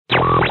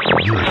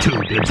You're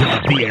tuned into the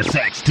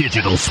VSX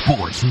Digital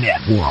Sports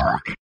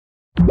Network.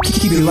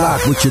 Keep it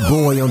locked with your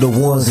boy on the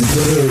ones and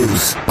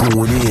twos.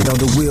 Going in on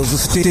the wheels of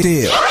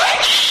steel.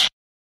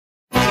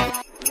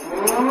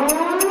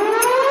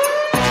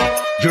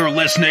 You're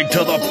listening to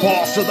the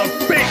boss of the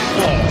big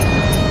ball.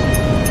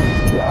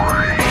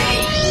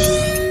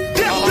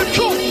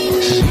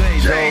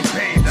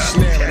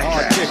 Snaring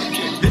hard kick.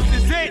 This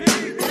is it.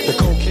 The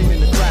cocaine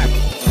and the crack.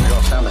 You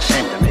all sound the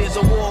same to me. There's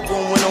a war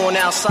going on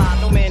outside.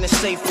 No man is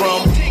safe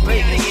from.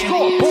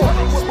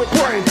 Scoreboard with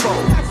brain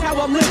phone. That's how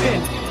I'm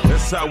living.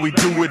 That's how we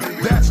do it.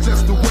 That's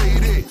just the way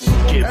it is.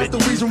 That's the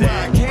reason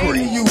why I came to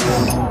you.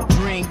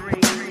 Drink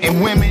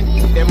and women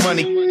and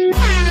money.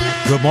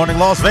 Good morning,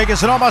 Las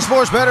Vegas, and all my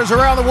sports bettors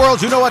around the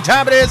world. You know what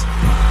time it is.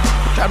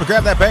 Time to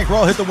grab that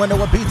bankroll, hit the window,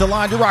 and beat the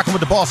line. You're rocking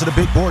with the boss of the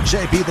big board,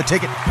 JB the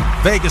Ticket.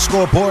 Vegas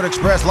Scoreboard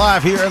Express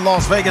live here in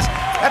Las Vegas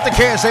at the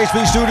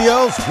KSHP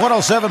Studios,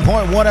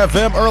 107.1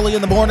 FM early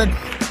in the morning.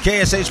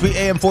 KSHP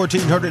AM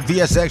 1400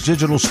 VSX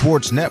Digital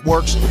Sports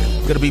Networks.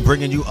 Going to be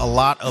bringing you a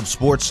lot of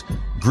sports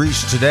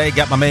grease today.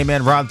 Got my main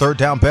man Ron Third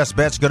Down Best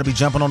Bets going to be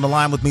jumping on the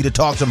line with me to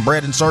talk some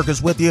bread and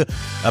circus with you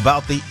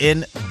about the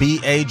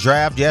NBA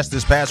draft. Yes,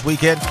 this past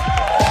weekend.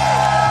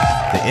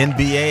 The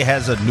NBA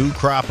has a new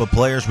crop of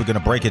players. We're going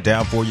to break it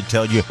down for you,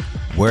 tell you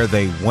where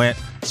they went,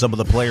 some of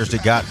the players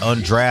that got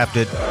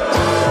undrafted,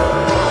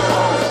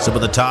 some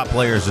of the top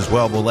players as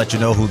well. We'll let you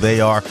know who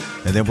they are.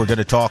 And then we're going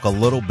to talk a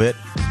little bit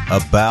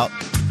about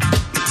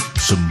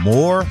some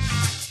more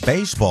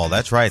baseball.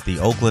 That's right. The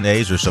Oakland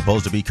A's are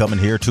supposed to be coming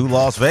here to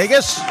Las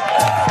Vegas.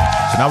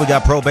 So now we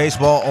got pro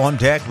baseball on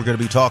deck. We're going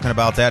to be talking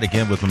about that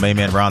again with my main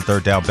man Ron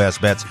Third Down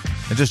Best Bets.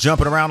 And just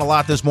jumping around a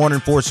lot this morning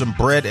for some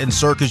bread and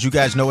circus. You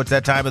guys know it's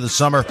that time of the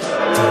summer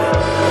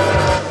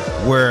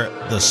where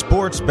the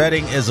sports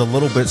betting is a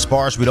little bit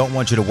sparse. We don't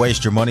want you to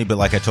waste your money, but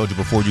like I told you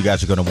before, you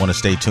guys are going to want to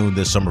stay tuned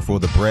this summer for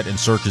the bread and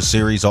circus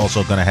series.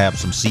 Also going to have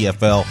some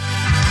CFL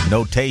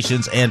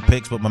notations and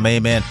picks with my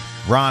main man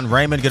Ron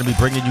Raymond. Going to be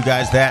bringing you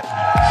guys that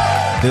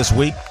this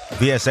week.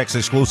 VSX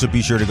exclusive.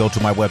 Be sure to go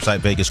to my website,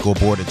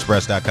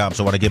 VegasScoreboardExpress.com.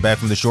 So when I get back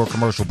from the short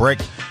commercial break,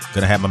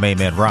 going to have my main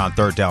man Ron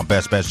Third Down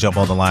Best Bets jump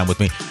on the line with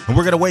me. And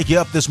we're going to wake you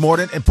up this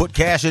morning and put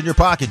cash in your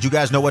pocket. You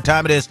guys know what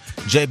time it is.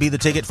 JB the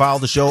Ticket. Follow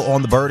the show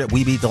on the bird at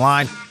We Beat the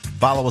Line.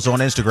 Follow us on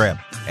Instagram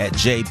at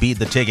JB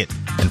the Ticket.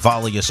 And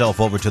follow yourself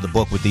over to the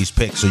book with these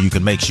picks so you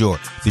can make sure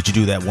that you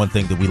do that one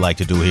thing that we like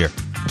to do here.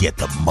 Get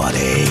the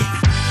money.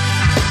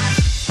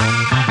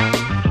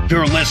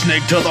 You're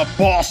listening to the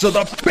boss of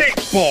the big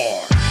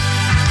board.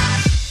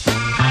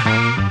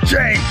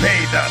 JB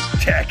the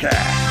Ticket.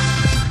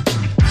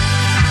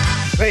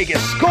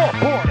 Vegas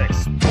Scoreboard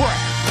Express.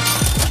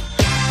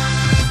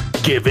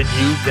 Giving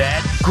you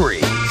that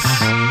grease.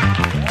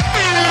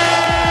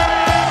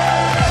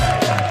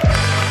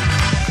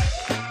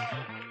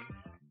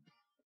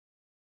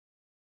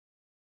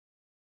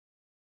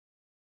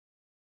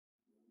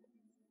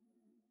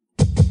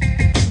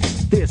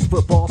 This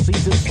football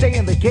season, stay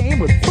in the game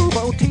with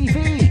Fubo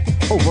TV.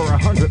 Over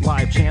 100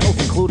 live channels,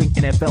 including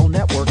NFL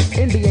Network,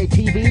 NBA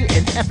TV,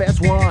 and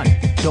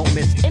FS1. Don't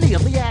miss any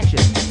of the action.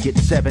 Get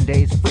 7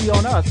 days free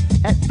on us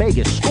at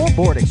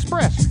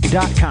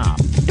VegasScoreboardExpress.com.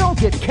 Don't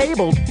get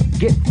cabled,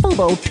 get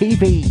Fubo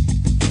TV.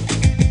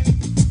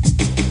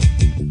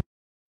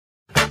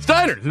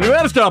 Steiner's, the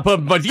Nevada style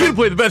pub invites you to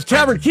play the best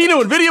tavern,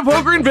 keno, and video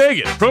poker in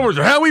Vegas. Promos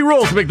are how we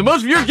roll, so make the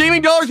most of your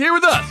gaming dollars here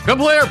with us. Come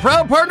play our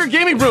proud partner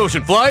gaming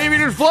promotion, Fly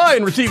Aviators Fly,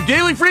 and receive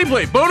daily free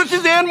play,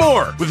 bonuses, and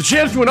more. With a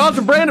chance to win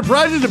awesome brand of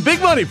prizes and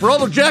big money for all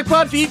the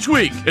jackpots each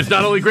week. It's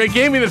not only great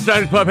gaming that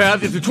Steiner's Pub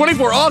has, it's the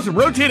 24 awesome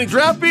rotating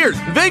draft beers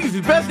and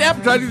Vegas' best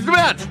appetizers to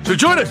match. So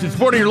join us in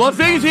supporting your Las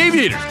Vegas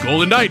Aviators,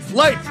 Golden Knights,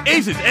 Lights,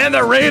 Aces, and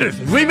the Raiders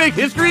as we make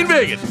history in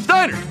Vegas.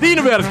 Steiner's, the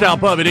Nevada style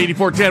pub at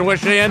 8410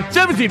 West Cheyenne,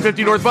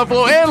 1750 North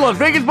Buffalo, and Las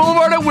Vegas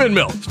Boulevard at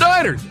Windmill.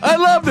 Steiner's, I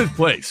love this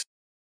place.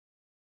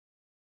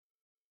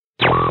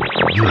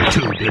 You're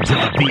tuned into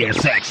the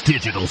VSX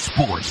Digital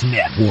Sports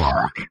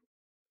Network. If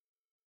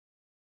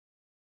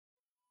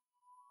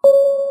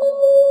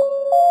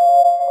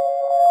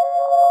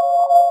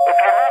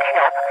you need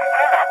help,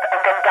 hang up and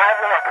then dial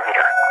the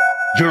operator.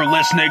 You're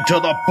listening to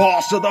the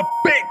boss of the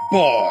big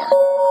board.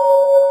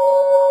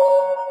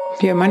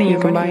 If you have money, you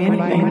can buy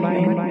anything.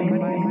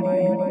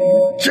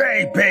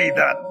 JB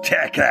the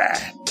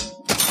Ticket.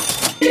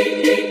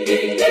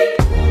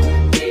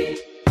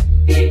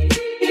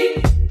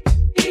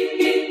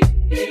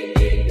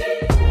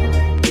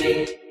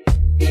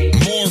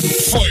 More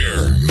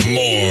fire,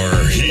 more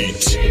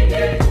heat.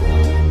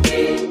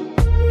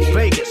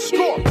 Vegas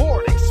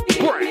Scoreboard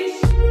Express.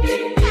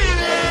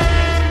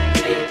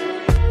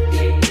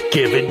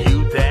 Giving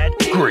you that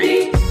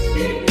grease.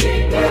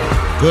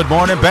 Good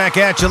morning, back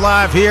at you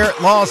live here at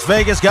Las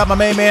Vegas. Got my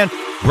main man,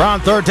 Ron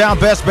Third Down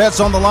Best Bets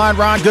on the line.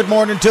 Ron, good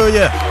morning to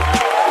you.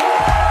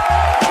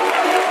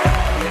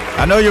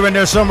 I know you're in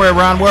there somewhere,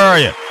 Ron. Where are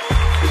you?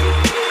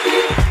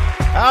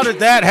 How did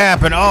that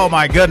happen? Oh,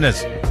 my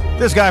goodness.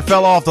 This guy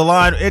fell off the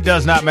line. It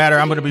does not matter.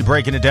 I'm going to be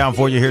breaking it down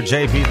for you here.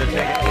 JP the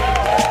Ticket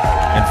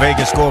and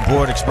Vegas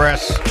Scoreboard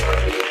Express.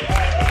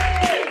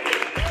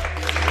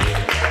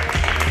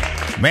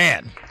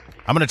 Man,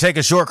 I'm going to take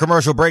a short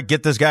commercial break,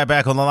 get this guy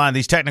back on the line.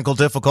 These technical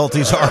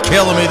difficulties are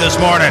killing me this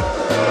morning.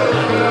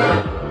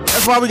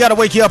 That's why we got to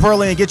wake you up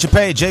early and get you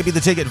paid. JB the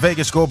Ticket,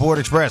 Vegas Scoreboard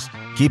Express.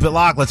 Keep it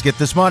locked. Let's get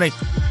this money.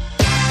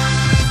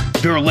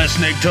 You're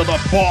listening to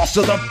the boss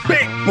of the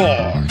big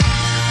board,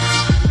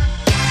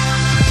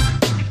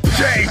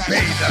 JB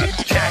the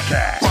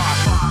Ticket.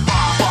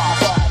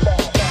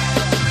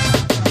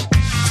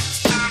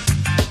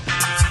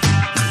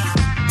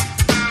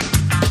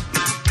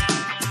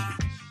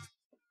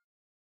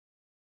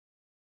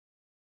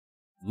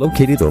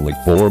 Located only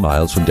 4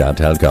 miles from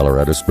downtown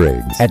Colorado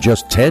Springs and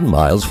just 10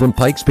 miles from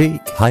Pikes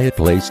Peak, Hyatt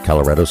Place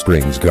Colorado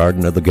Springs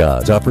Garden of the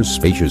Gods offers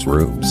spacious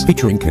rooms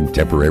featuring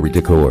contemporary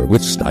decor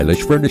with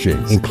stylish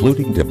furnishings,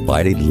 including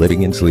divided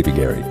living and sleeping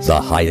areas, the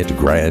Hyatt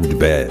Grand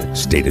Bed,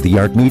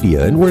 state-of-the-art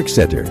media and work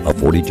center, a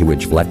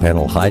 42-inch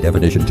flat-panel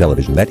high-definition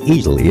television that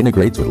easily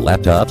integrates with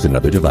laptops and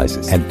other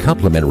devices, and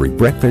complimentary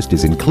breakfast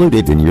is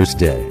included in your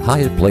stay.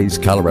 Hyatt Place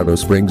Colorado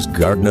Springs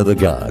Garden of the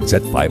Gods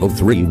at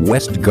 503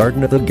 West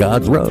Garden of the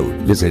Gods Road.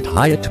 Visit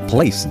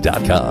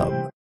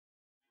HyattPlace.com.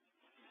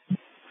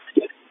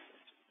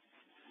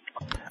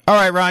 All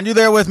right, Ron, you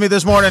there with me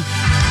this morning?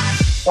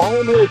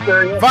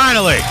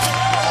 Finally.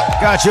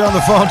 Got you on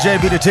the phone,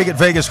 JB the Ticket,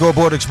 Vegas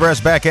Scoreboard Express,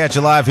 back at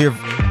you live here.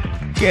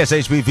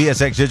 KSHB,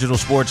 VSX Digital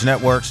Sports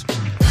Networks.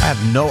 I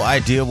have no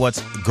idea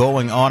what's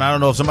going on. I don't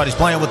know if somebody's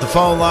playing with the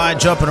phone line,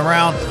 jumping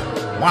around.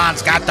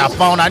 Juan's got the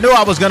phone. I knew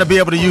I was going to be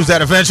able to use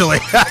that eventually.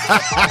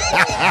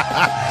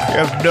 I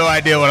have no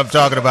idea what I'm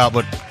talking about,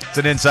 but it's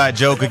an inside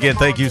joke. Again,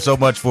 thank you so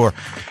much for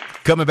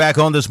coming back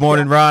on this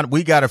morning, Ron.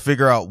 We got to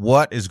figure out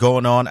what is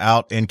going on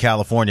out in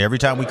California. Every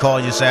time we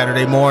call you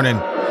Saturday morning,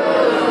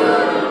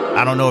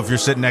 I don't know if you're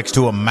sitting next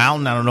to a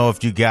mountain. I don't know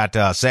if you got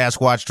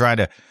Sasquatch trying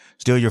to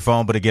steal your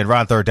phone. But again,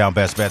 Ron, third down,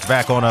 best bets,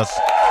 back on us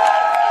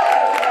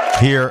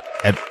here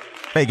at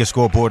Vegas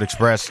Scoreboard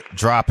Express,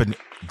 dropping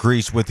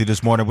grease with you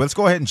this morning. Let's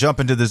go ahead and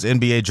jump into this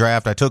NBA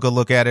draft. I took a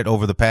look at it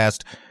over the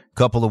past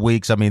couple of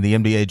weeks. I mean, the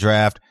NBA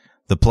draft,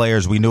 the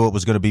players, we knew it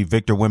was going to be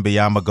Victor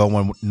Wembanyama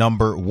going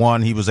number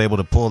 1. He was able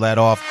to pull that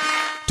off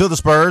to the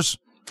Spurs.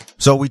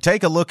 So we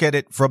take a look at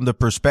it from the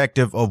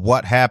perspective of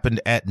what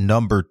happened at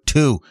number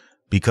 2,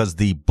 because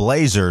the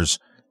Blazers,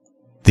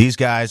 these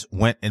guys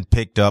went and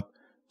picked up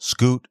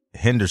Scoot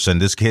Henderson.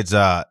 This kid's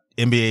a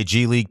NBA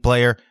G League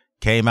player,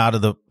 came out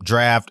of the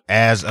draft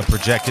as a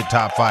projected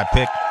top 5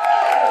 pick.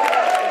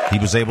 He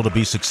was able to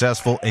be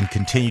successful and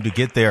continue to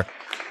get there.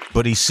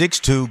 But he's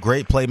 6'2",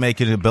 great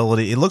playmaking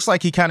ability. It looks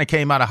like he kind of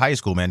came out of high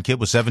school, man. Kid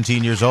was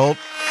 17 years old.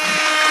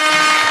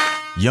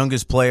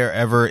 Youngest player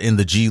ever in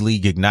the G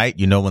League Ignite.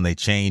 You know, when they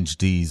changed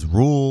these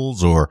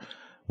rules or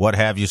what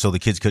have you, so the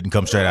kids couldn't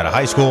come straight out of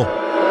high school.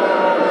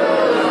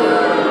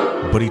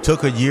 But he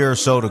took a year or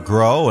so to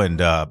grow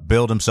and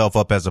build himself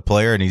up as a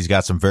player, and he's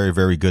got some very,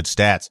 very good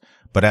stats.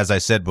 But as I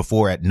said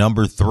before, at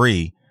number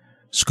 3,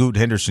 Scoot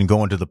Henderson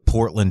going to the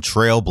Portland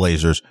Trail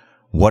Blazers.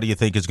 What do you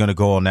think is going to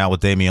go on now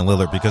with Damian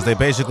Lillard? Because they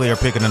basically are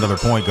picking another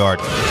point guard,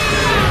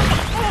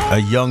 a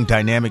young,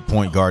 dynamic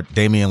point guard.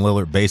 Damian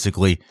Lillard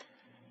basically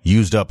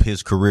used up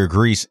his career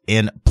grease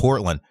in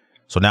Portland.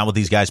 So now with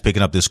these guys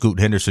picking up this Scoot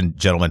Henderson,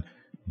 gentlemen,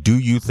 do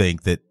you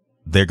think that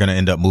they're going to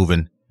end up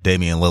moving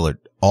Damian Lillard?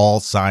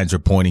 All signs are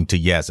pointing to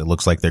yes. It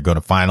looks like they're going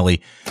to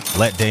finally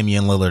let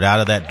Damian Lillard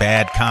out of that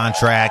bad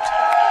contract.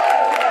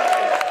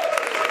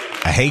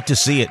 I hate to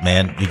see it,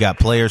 man. You got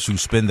players who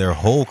spend their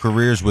whole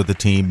careers with the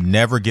team,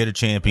 never get a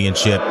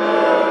championship.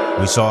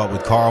 We saw it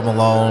with Karl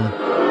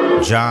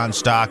Malone, John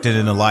Stockton,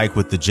 and the like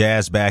with the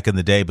Jazz back in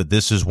the day. But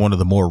this is one of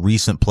the more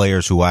recent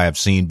players who I have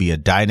seen be a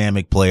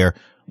dynamic player,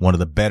 one of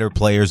the better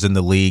players in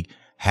the league.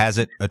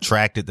 Hasn't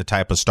attracted the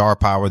type of star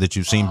power that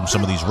you've seen from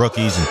some of these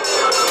rookies, and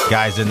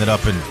guys ended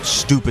up in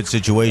stupid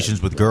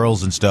situations with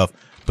girls and stuff.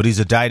 But he's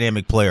a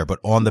dynamic player, but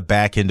on the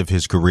back end of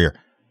his career.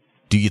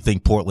 Do you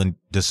think Portland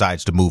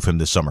decides to move him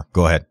this summer?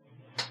 Go ahead.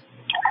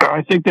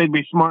 I think they'd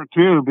be smart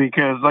too,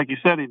 because like you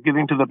said, he's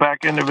getting to the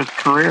back end of his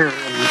career.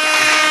 And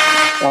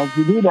as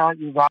you do that,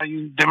 your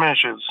value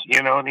diminishes,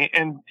 you know,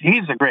 and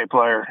he's a great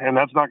player, and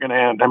that's not going to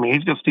end. I mean,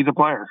 he's a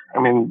player. I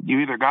mean,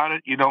 you either got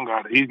it, you don't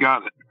got it. He's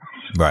got it.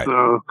 Right.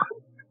 So,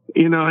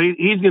 you know,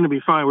 he's going to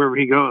be fine wherever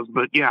he goes.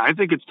 But yeah, I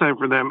think it's time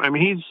for them. I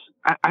mean,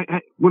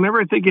 I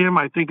whenever I think of him,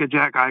 I think of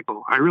Jack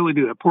Eichel. I really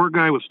do. That poor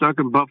guy was stuck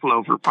in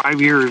Buffalo for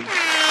 5 years.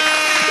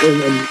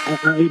 And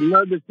I'd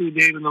love to see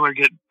David Miller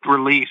get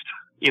released,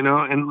 you know,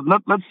 and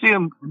let's see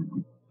him.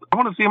 I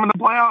want to see him in the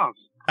playoffs.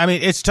 I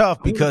mean, it's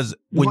tough because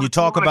when you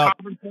talk about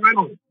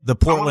the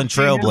Portland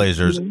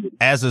Trailblazers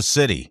as a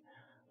city,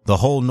 the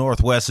whole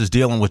Northwest is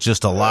dealing with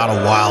just a lot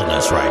of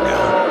wildness right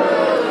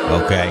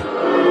now. Okay.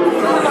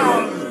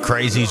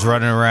 Crazies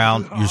running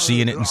around. You're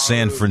seeing it in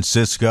San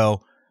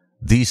Francisco.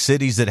 These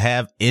cities that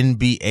have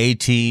NBA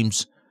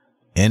teams,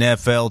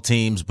 NFL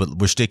teams, but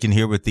we're sticking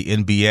here with the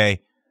NBA.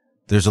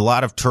 There's a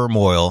lot of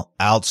turmoil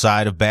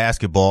outside of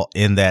basketball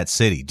in that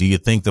city. Do you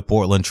think the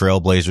Portland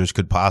Trailblazers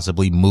could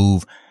possibly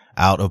move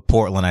out of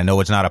Portland? I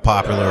know it's not a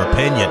popular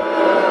opinion,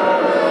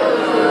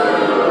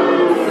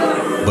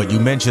 But you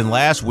mentioned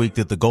last week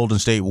that the Golden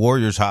State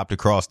Warriors hopped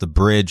across the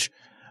bridge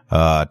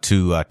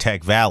to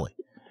Tech Valley,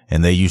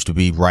 and they used to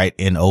be right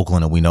in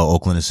Oakland, and we know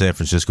Oakland and San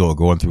Francisco are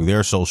going through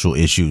their social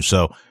issues.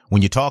 So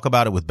when you talk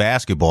about it with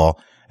basketball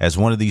as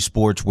one of these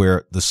sports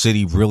where the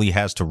city really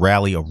has to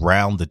rally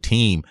around the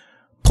team,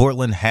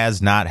 Portland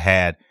has not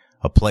had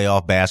a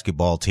playoff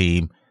basketball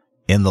team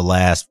in the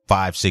last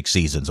 5-6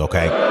 seasons,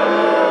 okay?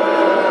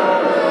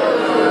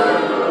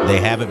 They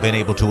haven't been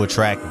able to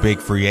attract big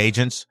free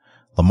agents.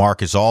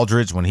 LaMarcus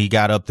Aldridge, when he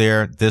got up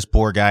there, this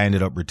poor guy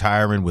ended up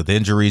retiring with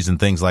injuries and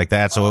things like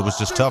that. So it was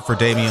just tough for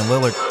Damian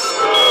Lillard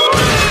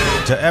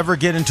to ever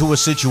get into a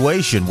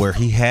situation where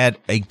he had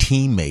a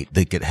teammate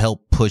that could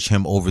help push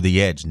him over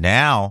the edge.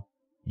 Now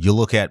you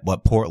look at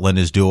what Portland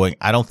is doing.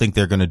 I don't think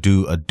they're going to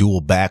do a dual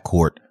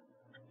backcourt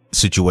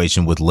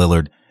situation with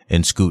Lillard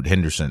and Scoot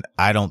Henderson.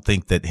 I don't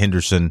think that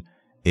Henderson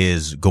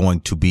is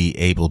going to be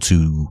able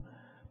to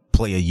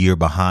play a year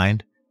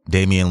behind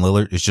Damian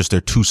Lillard. It's just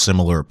they're too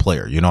similar a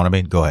player. You know what I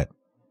mean? Go ahead.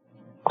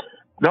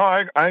 No,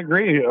 I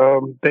agree.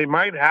 They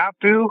might have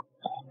to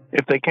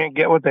if they can't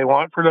get what they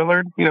want for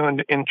Lillard,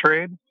 in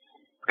trade.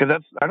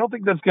 Because I don't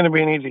think that's going to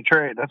be an easy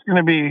trade. That's going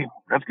to be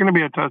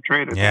a tough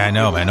trade. Yeah, I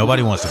know, man.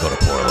 Nobody wants to go to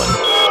Portland.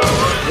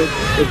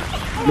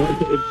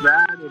 It's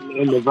that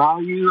and the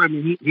value. I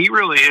mean, he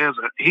really is.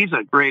 He's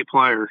a great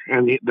player,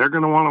 and they're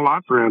going to want a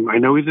lot for him. I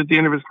know he's at the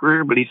end of his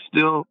career, but he's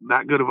still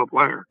that good of a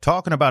player.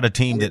 Talking about a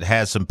team that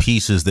has some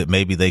pieces that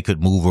maybe they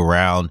could move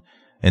around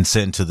and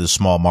send to the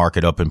small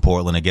market up in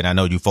Portland. Again, I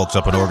know you folks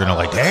up in Oregon are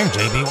like, dang,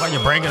 JB, why are you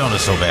bringing on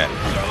us so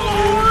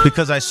bad?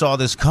 Because I saw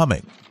this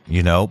coming.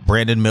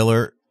 Brandon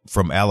Miller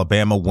from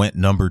Alabama went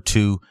number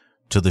 2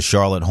 to the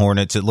Charlotte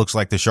Hornets. It looks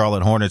like the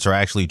Charlotte Hornets are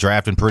actually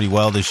drafting pretty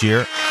well this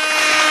year.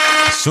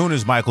 As soon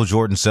as Michael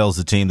Jordan sells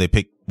the team, they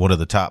pick one of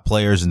the top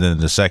players, and then in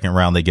the second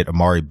round, they get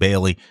Amari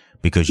Bailey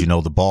because,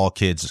 the ball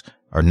kids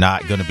are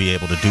not going to be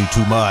able to do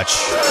too much.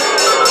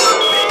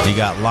 You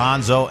got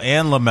Lonzo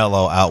and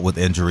LaMelo out with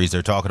injuries.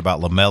 They're talking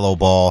about LaMelo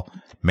Ball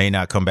may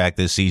not come back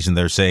this season.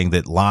 They're saying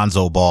that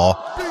Lonzo Ball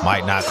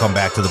might not come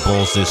back to the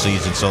Bulls this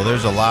season. So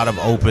there's a lot of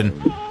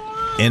open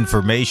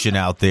information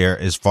out there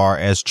as far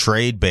as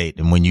trade bait.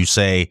 And when you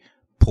say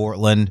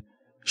Portland,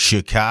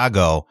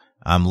 Chicago,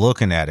 I'm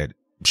looking at it.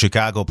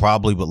 Chicago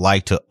probably would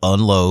like to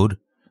unload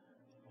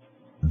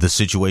the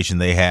situation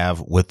they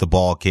have with the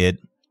ball kid,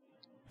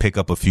 pick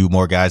up a few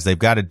more guys. They've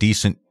got a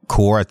decent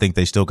core. I think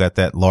they still got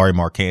that Lauri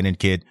Markkanen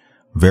kid,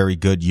 very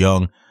good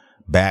young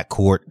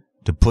backcourt.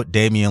 To put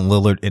Damian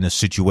Lillard in a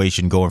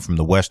situation going from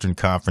the Western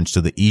Conference to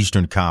the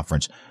Eastern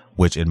Conference,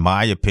 which in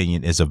my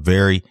opinion is a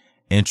very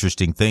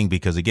interesting thing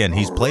because, again,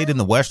 he's played in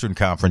the Western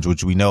Conference,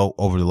 which we know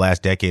over the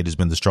last decade has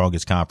been the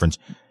strongest conference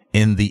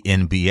in the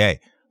NBA.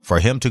 For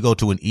him to go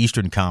to an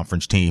Eastern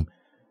Conference team,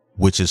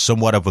 which is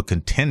somewhat of a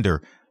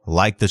contender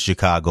like the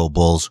Chicago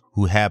Bulls,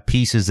 who have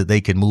pieces that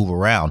they can move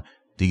around,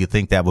 do you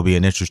think that would be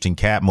an interesting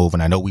cap move?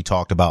 And I know we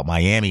talked about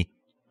Miami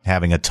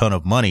having a ton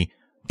of money,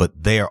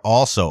 but they are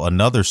also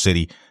another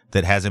city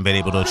that hasn't been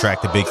able to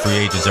attract the big free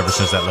agents ever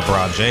since that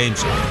LeBron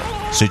James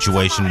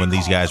situation when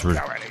these guys were,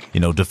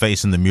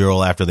 defacing the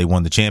mural after they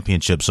won the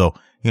championship. So,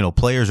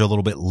 players are a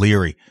little bit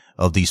leery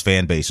of these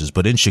fan bases.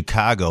 But in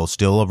Chicago,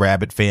 still a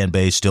rabid fan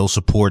base, still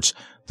supports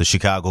the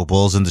Chicago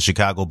Bulls, and the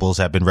Chicago Bulls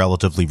have been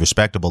relatively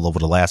respectable over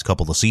the last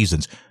couple of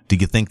seasons. Do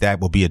you think that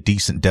will be a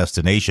decent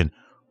destination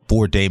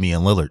for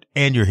Damian Lillard?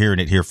 And you're hearing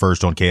it here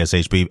first on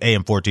KSHP,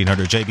 AM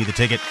 1400, JB the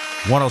Ticket,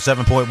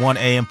 107.1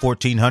 AM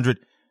 1400.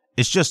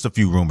 It's just a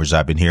few rumors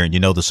I've been hearing.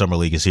 The Summer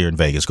League is here in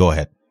Vegas. Go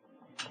ahead.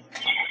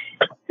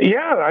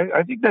 Yeah,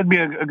 I think that'd be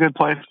a good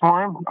place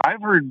for him.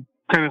 I've heard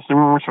kind of some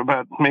rumors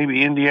about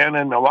maybe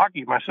Indiana and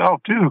Milwaukee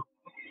myself, too.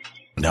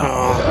 No.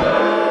 That'd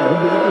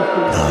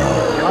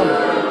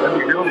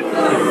be really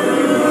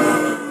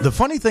cool. The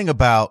funny thing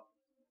about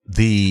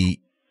the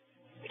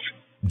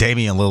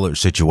Damian Lillard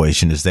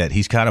situation is that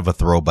he's kind of a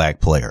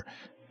throwback player.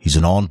 He's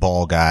an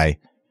on-ball guy.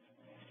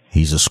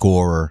 He's a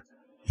scorer.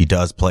 He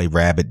does play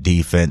rabid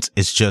defense.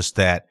 It's just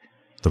that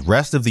the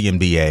rest of the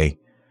NBA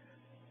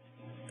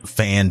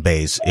fan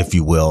base, if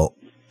you will,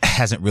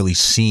 hasn't really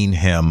seen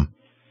him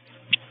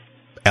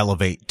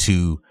elevate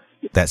to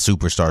that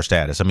superstar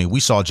status. I mean, we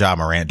saw Ja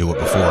Morant do it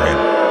before him,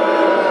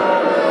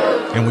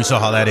 and we saw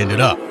how that ended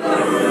up.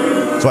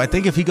 So I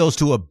think if he goes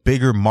to a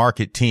bigger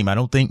market team, I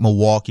don't think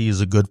Milwaukee is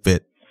a good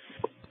fit.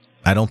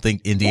 I don't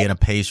think Indiana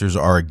Pacers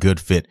are a good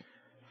fit.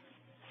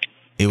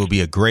 It would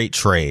be a great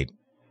trade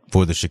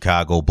for the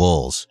Chicago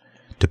Bulls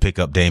to pick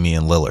up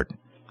Damian Lillard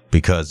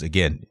because,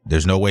 again,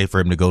 there's no way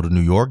for him to go to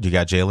New York. You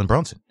got Jalen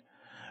Brunson.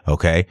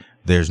 Okay.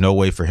 There's no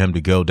way for him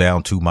to go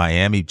down to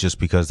Miami just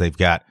because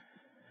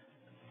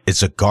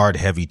it's a guard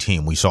heavy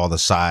team. We saw the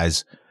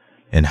size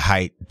and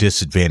height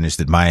disadvantage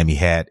that Miami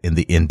had in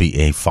the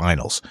NBA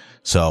finals.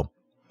 So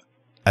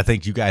I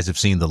think you guys have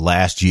seen the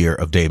last year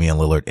of Damian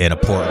Lillard in a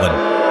Portland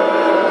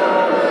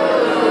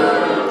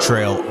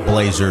Trail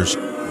Blazers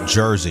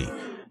jersey.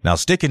 Now,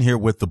 sticking here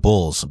with the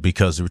Bulls,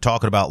 because we're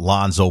talking about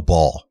Lonzo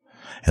Ball,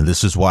 and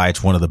this is why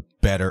it's one of the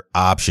better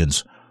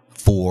options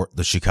for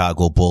the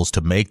Chicago Bulls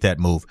to make that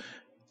move.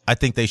 I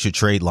think they should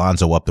trade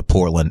Lonzo up to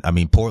Portland. I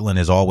mean, Portland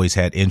has always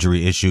had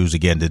injury issues.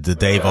 Again, the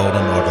Dave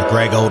Odom or the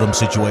Greg Odom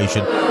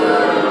situation.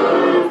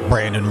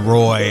 Brandon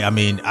Roy. I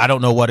mean, I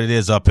don't know what it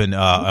is up in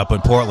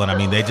Portland. I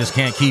mean, they just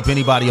can't keep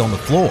anybody on the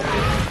floor.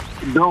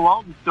 Bill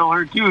Walton's still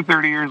hurt too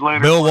 30 years later.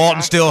 Bill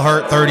Walton still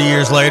hurt 30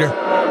 years later.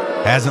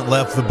 Hasn't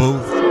left the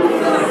booth.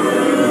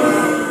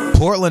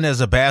 Portland as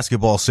a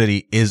basketball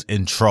city is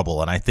in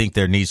trouble, and I think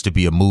there needs to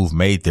be a move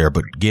made there.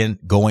 But again,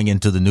 going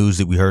into the news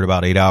that we heard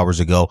about 8 hours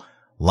ago,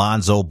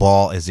 Lonzo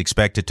Ball is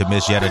expected to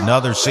miss yet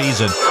another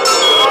season.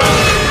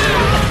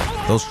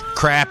 Those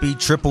crappy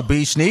Triple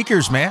B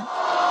sneakers, man,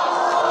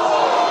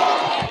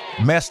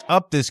 messed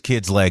up this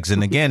kid's legs.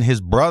 And again, his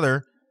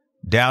brother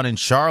down in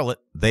Charlotte,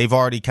 they've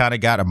already kind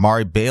of got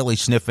Amari Bailey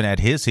sniffing at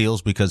his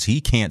heels because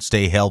he can't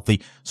stay healthy.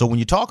 So when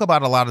you talk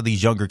about a lot of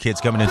these younger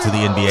kids coming into the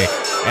NBA,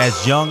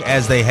 as young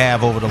as they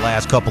have over the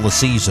last couple of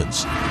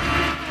seasons,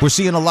 we're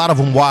seeing a lot of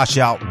them wash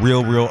out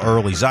real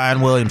early. Zion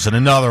Williamson,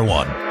 another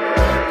one.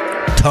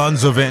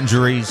 Tons of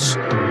injuries,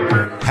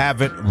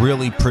 haven't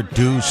really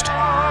produced.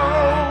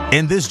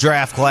 In this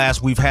draft class,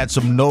 we've had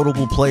some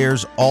notable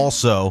players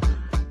also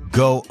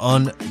go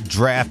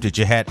undrafted.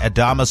 You had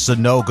Adama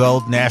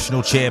Sanogo,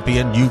 national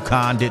champion.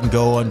 UConn didn't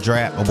go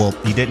undrafted. Well,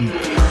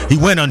 he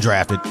went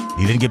undrafted.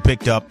 He didn't get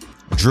picked up.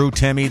 Drew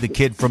Timme, the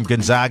kid from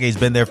Gonzaga, he's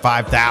been there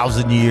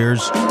 5,000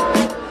 years.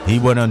 He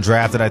went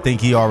undrafted. I think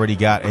he already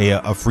got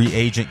a free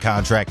agent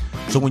contract.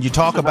 So when you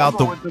talk about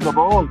the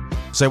Bulls.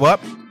 Say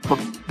what?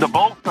 The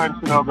Bulls signed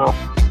Sanogo.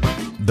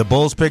 The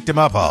Bulls picked him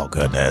up? Oh,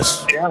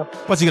 goodness. Yeah.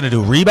 What's he going to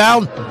do,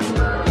 rebound?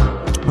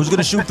 Who's going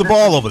to shoot the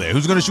ball over there?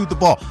 Who's going to shoot the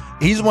ball?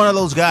 He's one of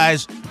those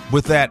guys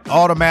with that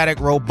automatic,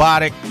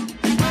 robotic,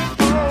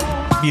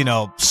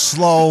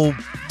 slow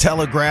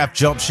telegraph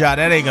jump shot.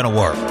 That ain't going to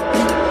work.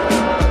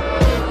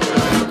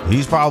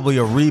 He's probably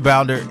a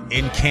rebounder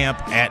in camp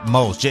at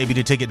most. JB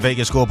the Ticket,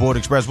 Vegas Scoreboard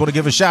Express. Want to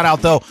give a shout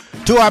out, though,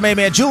 to our main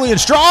man, Julian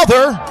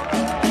Strother.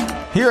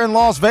 Here in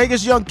Las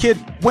Vegas, young kid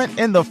went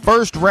in the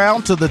first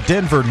round to the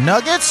Denver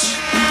Nuggets.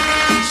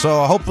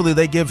 So hopefully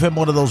they give him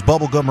one of those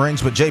bubblegum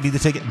rings. But JB the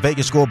Ticket and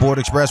Vegas Scoreboard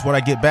Express, when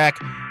I get back,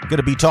 I'm going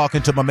to be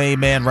talking to my main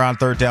man, Ron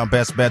Third Down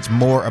Best Bets,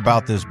 more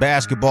about this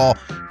basketball.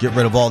 Get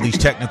rid of all these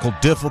technical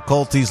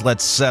difficulties.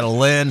 Let's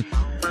settle in,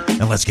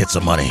 and let's get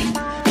some money.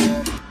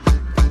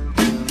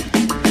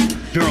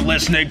 You're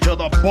listening to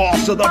the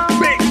boss of the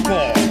big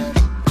ball,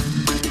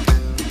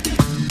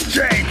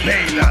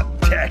 JB the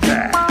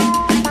Ticket.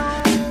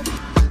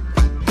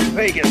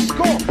 Vegas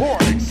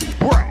Scoreboard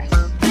Express.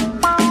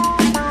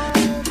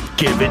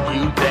 Giving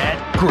you that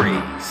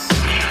grease.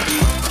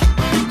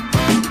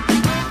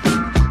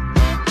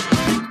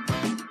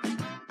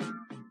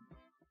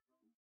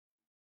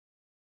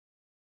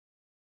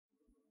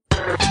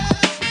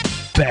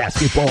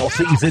 Basketball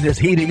season is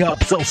heating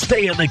up, so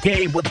stay in the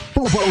game with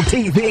Fubo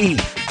TV.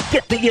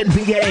 Get the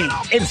NBA,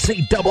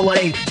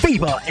 NCAA,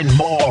 FIBA, and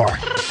more.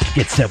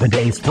 Get 7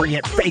 days free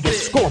at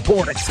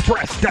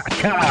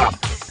VegasScoreboardExpress.com.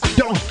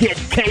 Don't get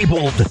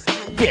cabled.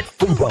 Get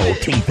Fubo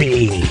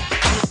TV.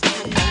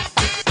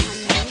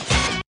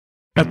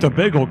 At the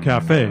Bagel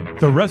Cafe,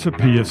 the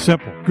recipe is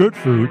simple, good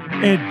food,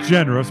 and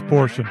generous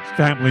portions.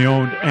 Family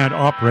owned and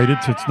operated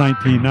since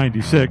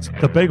 1996,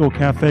 the Bagel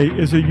Cafe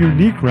is a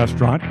unique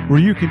restaurant where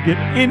you can get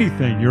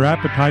anything your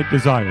appetite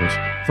desires,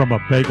 from a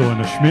bagel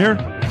and a schmear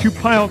to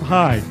piled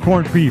high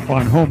corned beef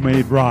on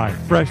homemade rye,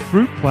 fresh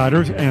fruit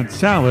platters and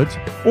salads,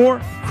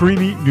 or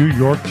creamy New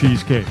York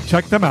cheesecake.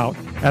 Check them out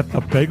at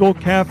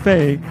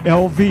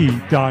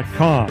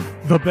thebagelcafelv.com.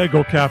 The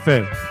Bagel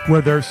Cafe,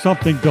 where there's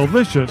something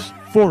delicious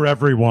for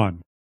everyone.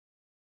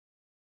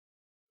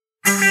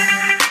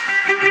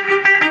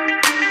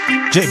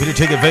 JP the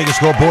Ticket, Vegas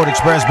Scoreboard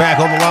Express, back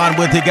on the line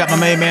with you. Got my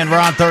main man,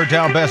 Ron Third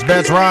Down Best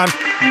Bets. Ron,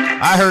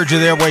 I heard you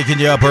there waking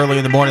you up early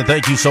in the morning.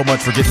 Thank you so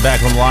much for getting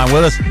back on the line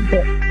with us.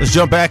 Let's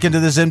jump back into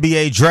this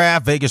NBA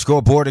draft. Vegas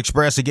Scoreboard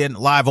Express, again,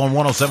 live on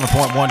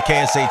 107.1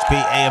 KSHP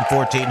AM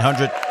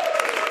 1400.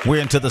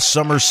 We're into the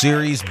summer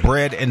series,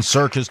 Bread and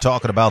Circus,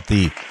 talking about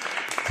the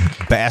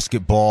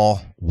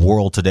basketball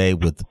world today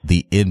with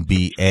the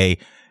NBA.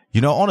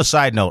 On a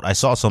side note, I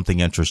saw something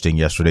interesting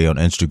yesterday on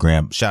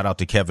Instagram. Shout out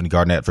to Kevin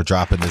Garnett for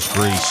dropping this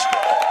grease.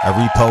 I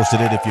reposted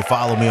it. If you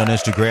follow me on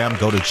Instagram,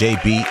 go to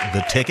JB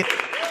the Ticket.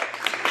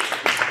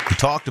 He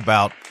talked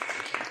about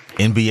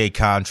NBA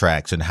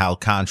contracts and how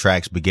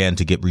contracts began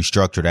to get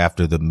restructured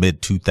after the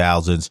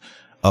mid-2000s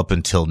up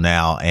until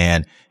now.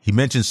 And he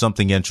mentioned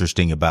something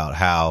interesting about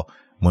how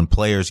when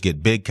players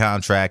get big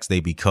contracts, they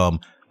become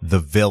the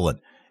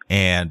villain.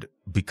 And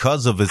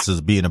because of this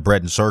as being a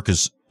Bread and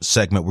Circus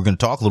segment, we're going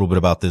to talk a little bit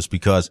about this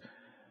because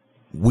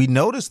we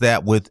noticed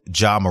that with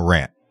Ja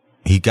Morant.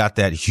 He got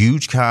that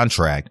huge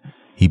contract.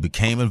 He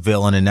became a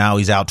villain, and now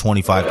he's out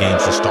 25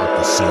 games to start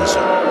the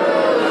season.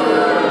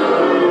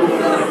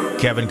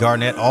 Kevin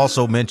Garnett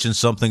also mentioned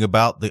something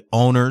about the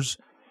owners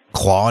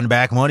clawing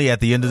back money at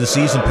the end of the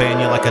season, paying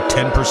you like a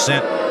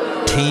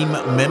 10% team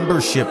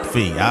membership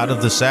fee out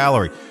of the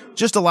salary.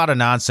 Just a lot of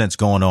nonsense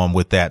going on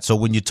with that. So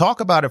when you talk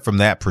about it from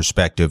that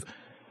perspective,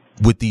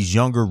 with these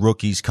younger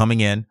rookies coming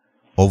in,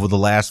 Over the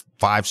last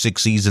 5-6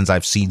 seasons,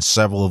 I've seen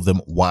several of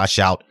them wash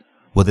out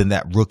within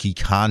that rookie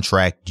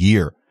contract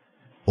year.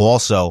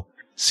 Also,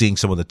 seeing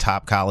some of the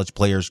top college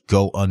players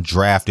go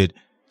undrafted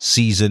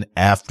season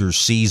after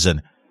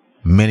season.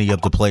 Many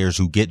of the players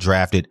who get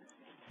drafted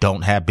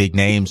don't have big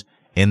names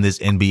in this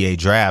NBA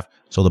draft.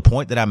 So the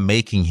point that I'm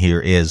making here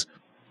is,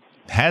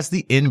 has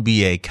the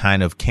NBA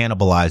kind of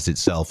cannibalized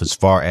itself as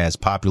far as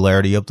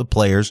popularity of the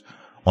players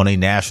on a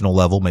national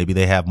level? Maybe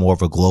they have more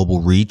of a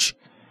global reach.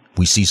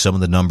 We see some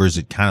of the numbers.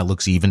 It kind of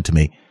looks even to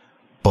me.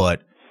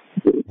 But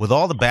with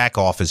all the back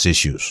office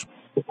issues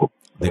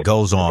that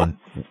goes on,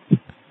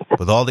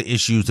 with all the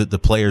issues that the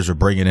players are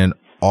bringing in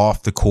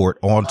off the court,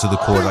 onto the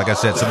court, like I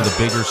said, some of the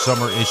bigger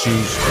summer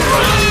issues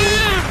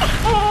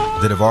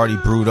that have already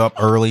brewed up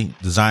early,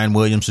 the Zion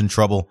Williamson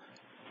trouble,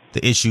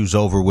 the issues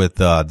over with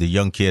the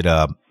young kid,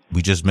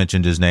 we just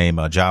mentioned his name,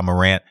 John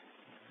Morant.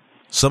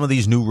 Some of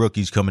these new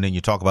rookies coming in,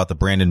 you talk about the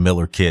Brandon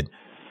Miller kid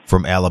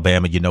from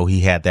Alabama. You know,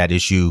 he had that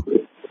issue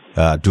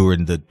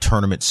during the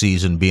tournament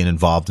season, being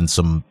involved in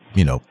some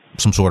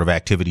sort of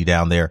activity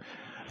down there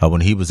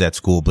when he was at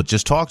school. But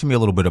just talk to me a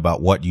little bit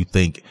about what you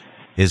think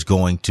is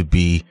going to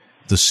be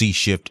the sea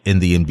shift in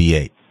the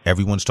NBA.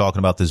 Everyone's talking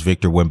about this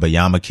Victor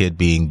Wembanyama kid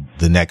being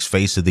the next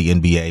face of the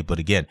NBA. But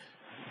again,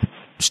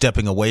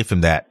 stepping away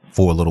from that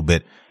for a little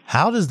bit,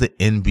 how does the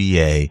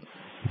NBA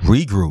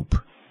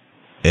regroup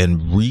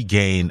and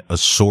regain a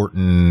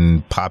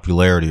certain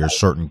popularity or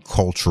certain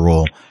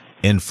cultural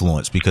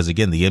influence? Because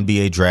again, the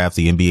NBA draft,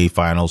 the NBA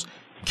finals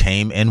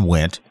came and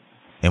went.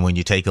 And when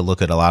you take a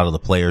look at a lot of the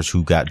players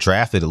who got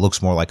drafted, it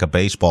looks more like a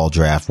baseball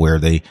draft where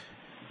they,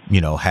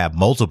 have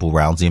multiple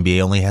rounds. The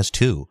NBA only has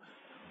 2.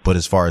 But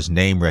as far as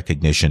name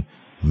recognition,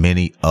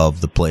 many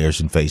of the players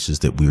and faces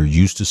that we were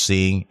used to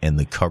seeing and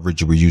the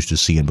coverage we're used to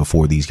seeing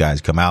before these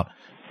guys come out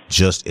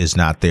just is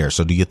not there.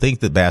 So do you think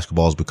that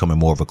basketball is becoming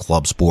more of a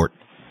club sport?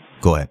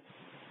 Go ahead.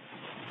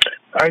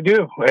 I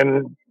do.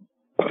 And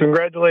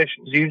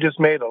congratulations. You just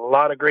made a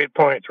lot of great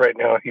points right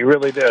now. You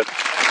really did.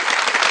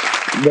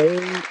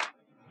 They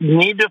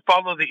need to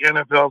follow the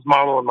NFL's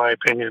model, in my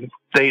opinion.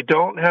 They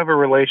don't have a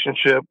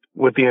relationship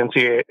with the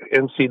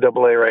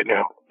NCAA right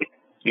now.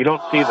 You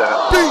don't see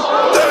that.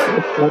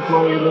 That's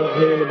why you're not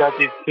hearing about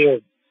these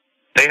kids.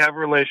 They have a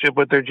relationship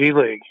with their G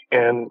League.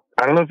 And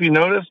I don't know if you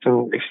noticed,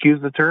 and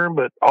excuse the term,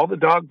 but all the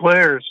dog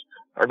players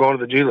are going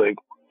to the G League.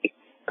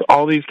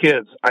 All these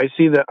kids. I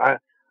see that.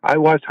 I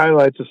watched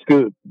highlights of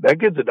Scoot. That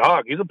kid's a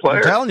dog. He's a player.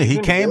 I'm telling you, he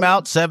came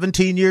out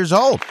 17 years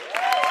old.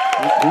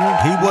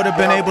 He would have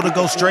been able to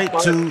go straight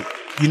to,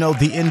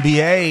 the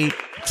NBA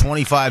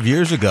 25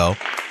 years ago.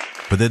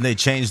 But then they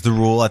changed the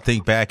rule, I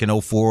think, back in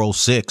 04,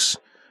 06,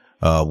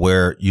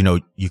 where,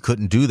 you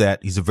couldn't do that.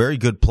 He's a very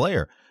good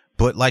player.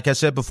 But like I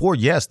said before,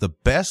 yes, the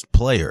best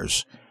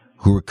players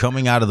who were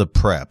coming out of the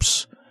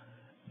preps,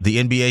 the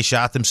NBA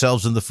shot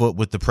themselves in the foot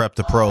with the Prep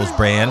to Pros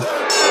brand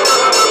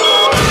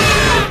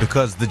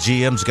because the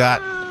GMs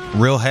got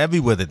real heavy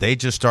with it. They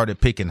just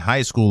started picking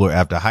high schooler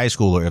after high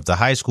schooler. If the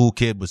high school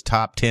kid was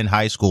top 10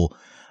 high school,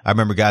 I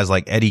remember guys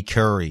like Eddie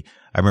Curry.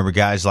 I remember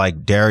guys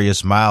like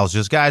Darius Miles,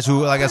 just guys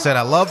who, like I said,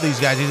 I love these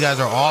guys. These guys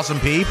are awesome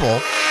people.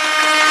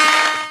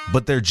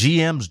 But their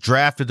GMs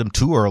drafted them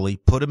too early,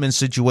 put them in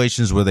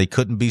situations where they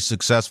couldn't be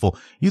successful.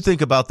 You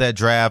think about that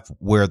draft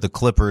where the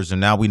Clippers,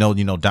 and now we know,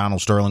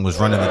 Donald Sterling was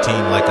running the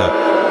team like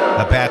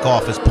a back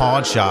office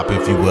pawn shop,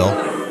 if you will.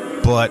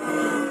 But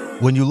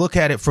when you look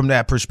at it from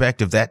that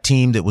perspective, that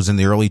team that was in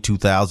the early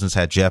 2000s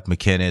had Jeff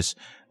McInnes.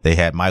 They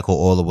had Michael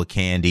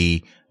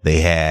Olowokandi.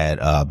 They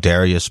had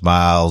Darius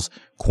Miles,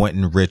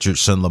 Quentin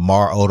Richardson,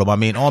 Lamar Odom. I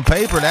mean, on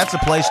paper, that's a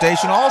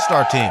PlayStation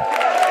All-Star team.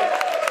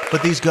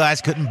 But these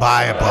guys couldn't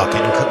buy a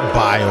bucket and couldn't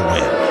buy a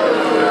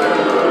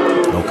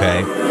win.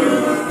 Okay?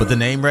 But the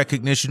name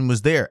recognition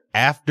was there.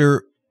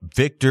 After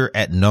Victor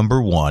at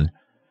number 1,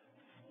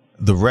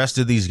 the rest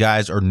of these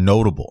guys are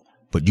notable.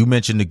 But you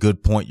mentioned a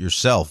good point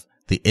yourself.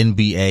 The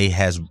NBA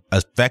has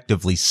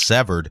effectively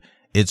severed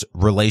its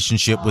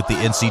relationship with the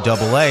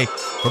NCAA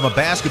from a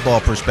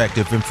basketball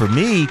perspective. And for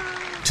me,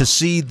 to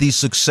see the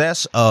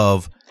success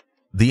of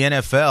the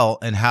NFL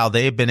and how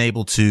they've been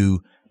able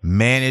to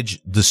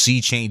manage the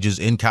sea changes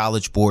in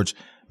college sports,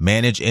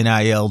 manage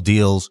NIL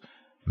deals,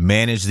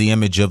 manage the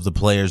image of the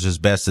players as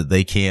best that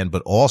they can,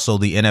 but also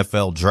the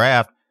NFL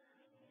draft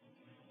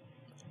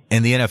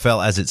and the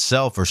NFL as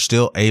itself are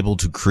still able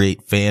to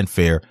create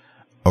fanfare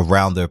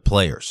around their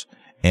players.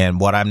 And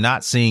what I'm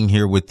not seeing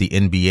here with the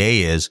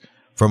NBA is,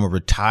 from a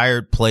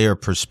retired player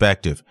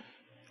perspective,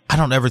 I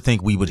don't ever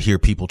think we would hear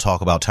people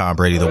talk about Tom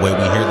Brady the way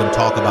we hear them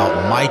talk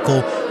about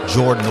Michael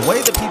Jordan. The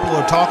way that people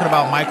are talking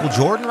about Michael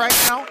Jordan right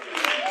now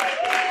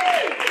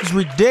is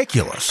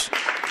ridiculous.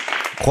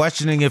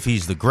 Questioning if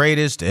he's the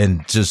greatest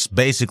and just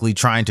basically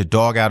trying to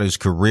dog out his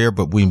career.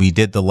 But when we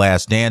did The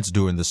Last Dance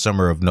during the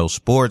summer of no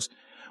sports,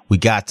 we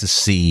got to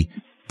see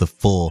the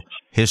full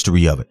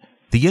history of it.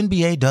 The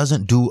NBA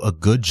doesn't do a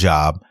good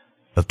job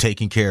of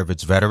taking care of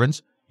its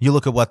veterans. You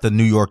look at what the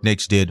New York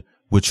Knicks did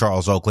with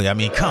Charles Oakley. I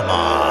mean, come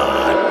on.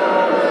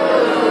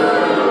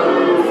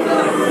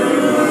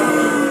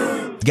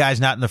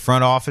 Guy's not in the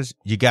front office.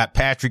 You got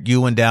Patrick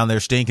Ewing down there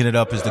stinking it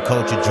up as the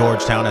coach at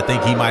Georgetown. I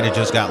think he might have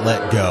just got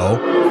let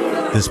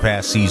go this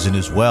past season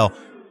as well.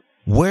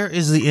 Where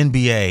is the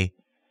NBA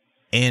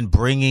in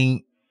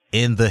bringing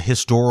in the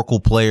historical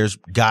players,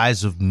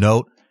 guys of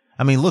note?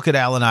 I mean, look at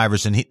Allen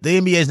Iverson. The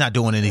NBA is not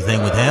doing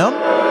anything with him.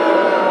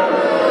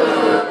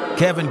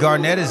 Kevin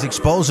Garnett is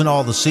exposing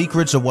all the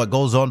secrets of what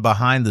goes on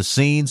behind the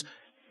scenes.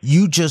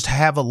 You just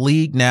have a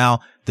league now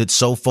that's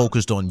so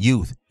focused on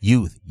youth.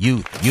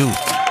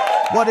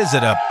 What is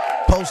it, a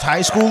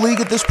post-high school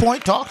league at this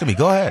point? Talk to me.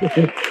 Go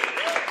ahead.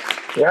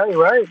 Yeah,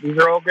 you're right. These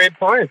are all great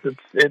points.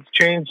 It's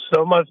changed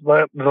so much,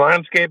 but the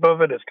landscape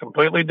of it is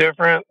completely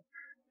different,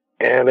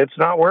 and it's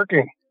not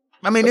working.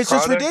 I mean, it's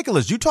just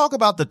ridiculous. You talk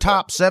about the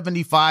top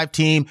 75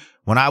 team.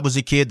 When I was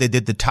a kid, they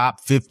did the top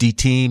 50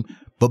 team.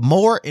 But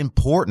more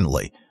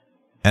importantly,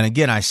 and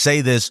again, I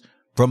say this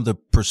from the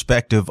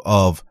perspective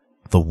of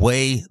the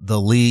way the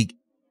league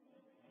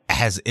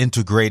has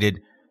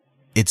integrated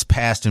its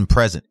past and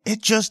present.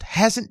 It just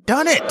hasn't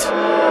done it.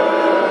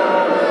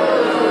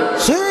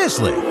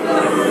 Seriously.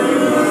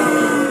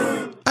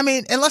 I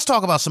mean, and let's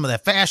talk about some of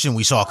that fashion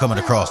we saw coming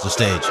across the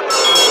stage.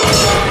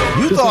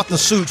 You thought the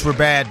suits were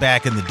bad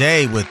back in the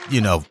day with,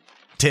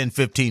 10,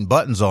 15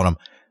 buttons on them.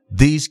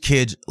 These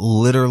kids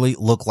literally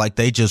look like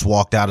they just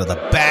walked out of the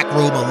back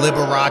room of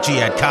Liberace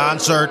at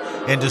concert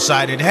and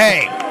decided,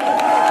 hey,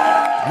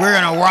 we're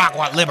going to rock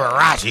what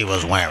Liberace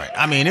was wearing.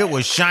 I mean, it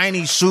was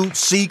shiny suit,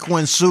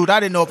 sequin suit. I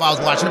didn't know if I was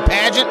watching a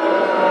pageant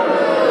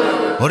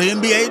or the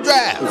NBA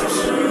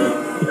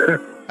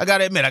drafts. I got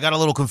to admit, I got a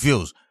little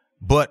confused.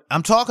 But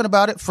I'm talking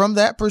about it from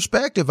that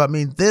perspective. I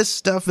mean, this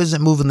stuff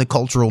isn't moving the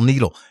cultural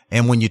needle.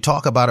 And when you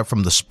talk about it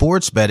from the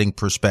sports betting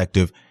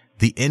perspective,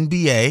 the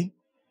NBA,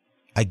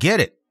 I get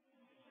it.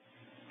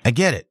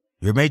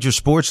 You're a major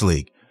sports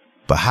league.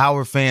 But how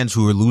are fans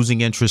who are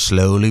losing interest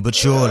slowly but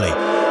surely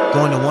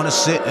going to want to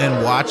sit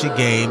and watch a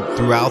game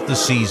throughout the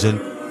season,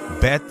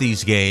 bet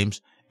these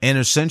games, and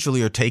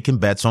essentially are taking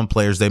bets on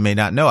players they may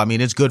not know? I mean,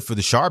 it's good for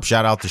the Sharps.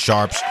 Shout out to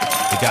Sharps,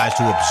 the guys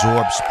who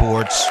absorb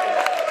sports.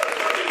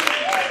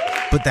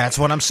 But that's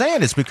what I'm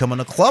saying. It's becoming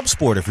a club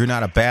sport. If you're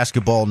not a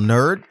basketball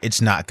nerd,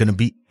 it's not going to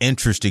be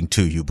interesting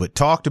to you. But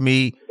talk to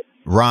me,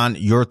 Ron,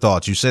 your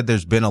thoughts. You said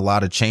there's been a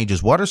lot of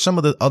changes. What are some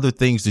of the other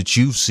things that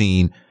you've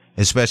seen,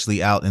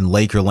 especially out in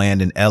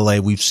Lakerland in LA?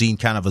 We've seen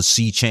kind of a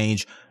sea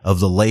change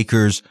of the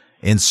Lakers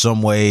in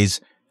some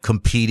ways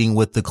competing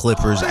with the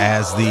Clippers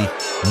as the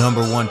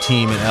number one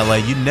team in LA.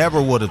 You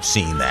never would have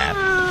seen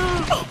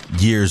that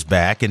years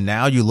back. And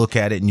now you look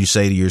at it and you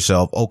say to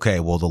yourself, okay,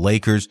 well, the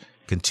Lakers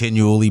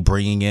continually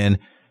bringing in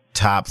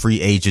top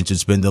free agents.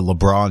 It's been the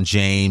LeBron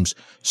James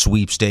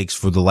sweepstakes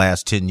for the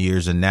last 10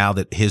 years. And now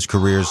that his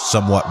career is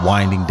somewhat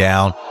winding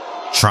down,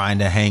 trying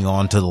to hang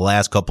on to the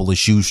last couple of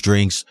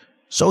shoestrings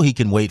so he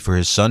can wait for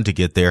his son to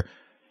get there.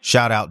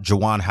 Shout out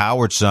Juwan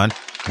Howard's son.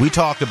 We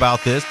talked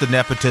about this, the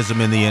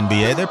nepotism in the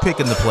NBA. They're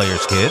picking the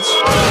players' kids.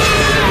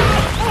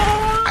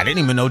 I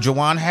didn't even know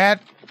Juwan had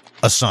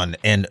a son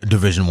in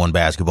Division I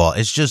basketball.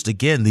 It's just,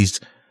 again, these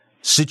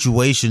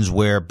situations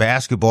where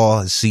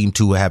basketball has seemed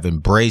to have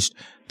embraced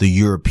the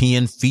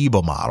European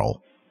FIBA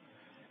model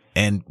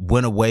and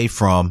went away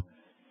from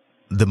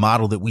the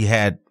model that we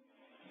had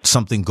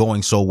something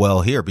going so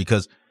well here.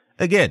 Because,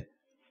 again,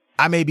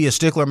 I may be a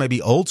stickler, I may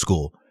be old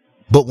school,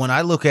 but when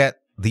I look at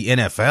the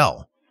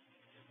NFL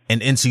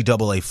and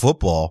NCAA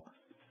football,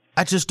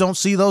 I just don't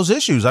see those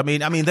issues. I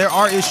mean, there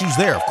are issues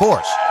there, of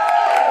course,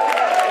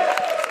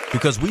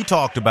 because we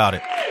talked about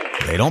it.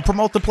 They don't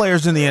promote the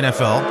players in the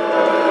NFL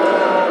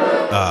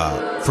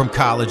from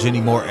college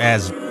anymore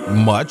as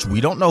much.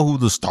 We don't know who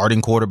the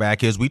starting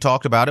quarterback is. We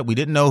talked about it. We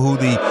didn't know who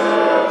the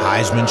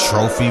Heisman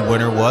Trophy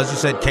winner was. You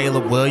said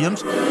Caleb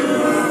Williams,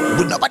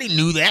 but nobody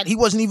knew that. He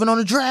wasn't even on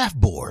a draft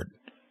board.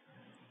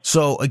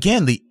 So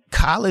again, the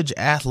college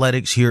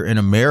athletics here in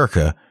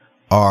America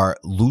are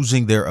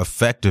losing their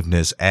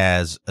effectiveness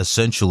as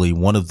essentially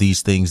one of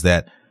these things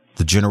that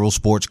the general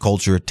sports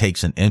culture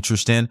takes an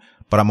interest in.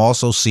 But I'm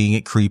also seeing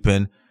it creep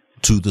in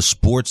to the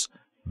sports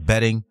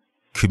betting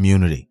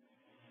community.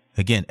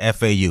 Again,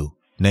 FAU,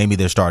 name me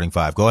their starting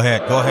five. Go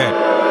ahead.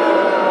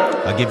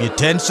 I'll give you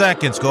 10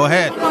 seconds. Go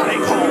ahead.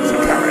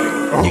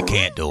 You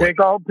can't do it. Take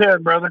all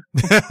 10, brother.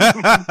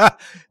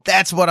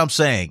 That's what I'm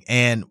saying.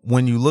 And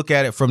when you look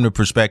at it from the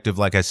perspective,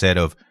 like I said,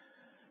 of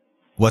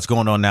what's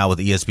going on now with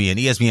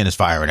ESPN is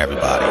firing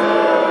everybody.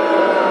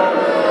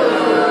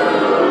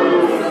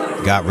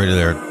 Got rid of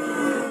their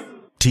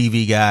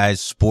TV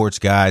guys, sports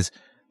guys.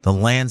 The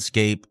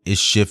landscape is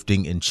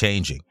shifting and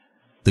changing.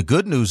 The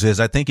good news is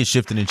I think it's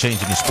shifting and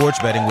changing in sports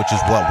betting, which is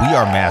what we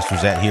are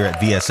masters at here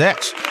at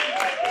VSX.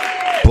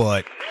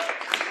 But,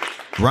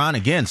 Ron,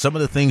 again, some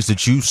of the things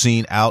that you've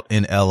seen out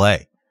in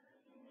L.A.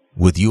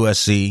 with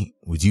USC,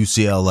 with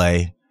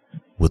UCLA,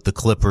 with the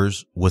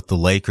Clippers, with the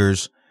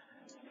Lakers,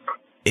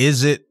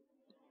 is it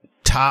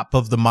top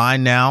of the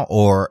mind now,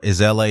 or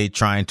is L.A.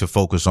 trying to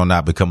focus on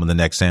not becoming the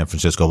next San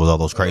Francisco with all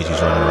those crazies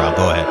running around?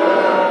 Go ahead.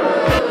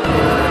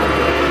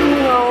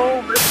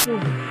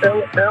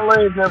 No, LA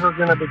LA is never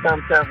going to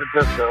become San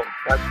Francisco.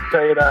 I can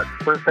tell you that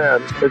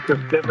firsthand. It's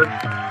just different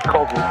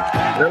culture.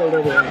 That'll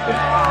never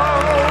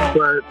happen.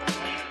 But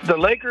the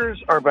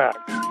Lakers are back.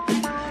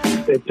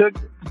 They took,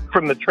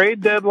 from the trade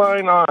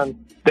deadline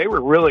on, they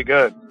were really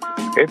good.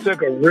 It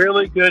took a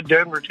really good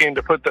Denver team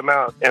to put them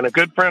out. And a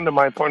good friend of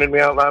mine pointed me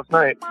out last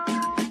night.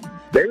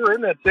 They were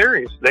in that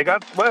series. They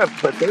got swept,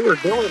 but they were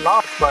really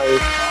lost by.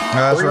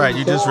 That's right.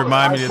 You just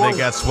remind me that they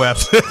got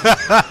swept.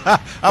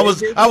 I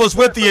was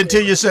with you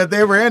until you said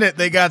they were in it.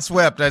 They got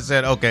swept. I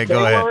said, okay,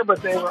 go ahead.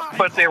 But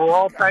they were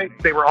all tight.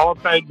 They were all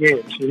tight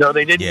games. You know,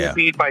 they didn't get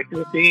beat by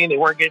 15. They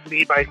weren't getting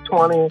beat by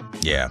 20.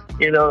 Yeah.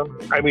 You know,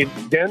 I mean,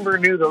 Denver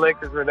knew the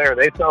Lakers were there.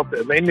 They felt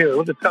it. They knew it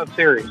was a tough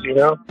series. You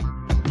know.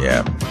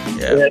 Yeah.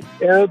 Yeah.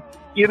 And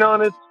you know,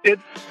 and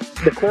it's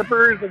the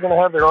Clippers are going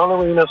to have their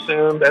own arena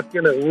soon. That's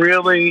going to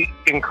really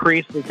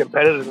increase the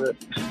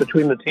competitiveness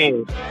between the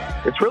teams.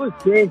 It's really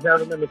strange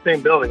having them in the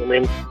same building. I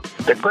mean,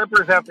 the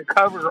Clippers have to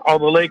cover all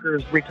the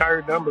Lakers'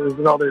 retired numbers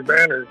and all their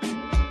banners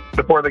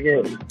before the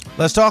game.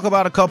 Let's talk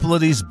about a couple of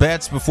these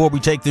bets before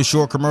we take this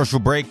short commercial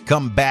break.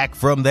 Come back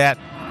from that.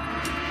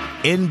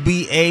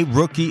 NBA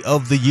Rookie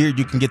of the Year.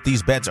 You can get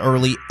these bets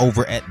early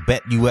over at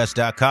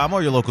BetUS.com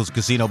or your local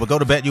casino. But go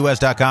to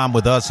BetUS.com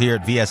with us here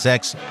at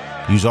VSX.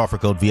 Use offer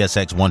code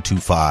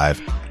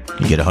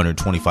VSX125. You get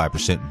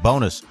 125%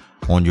 bonus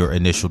on your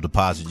initial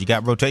deposit. You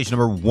got rotation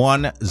number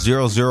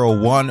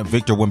 1001,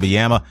 Victor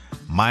Wembanyama,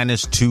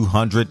 minus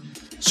 200.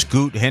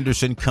 Scoot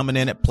Henderson coming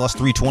in at plus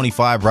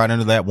 325, right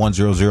under that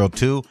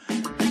 1002.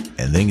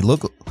 And then you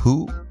look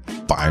who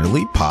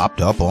finally popped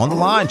up on the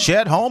line.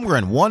 Chet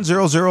Holmgren,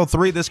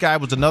 1003. This guy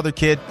was another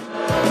kid.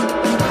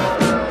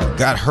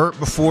 Got hurt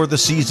before the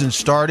season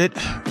started.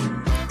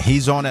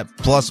 He's on at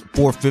plus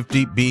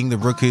 450, being the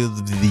Rookie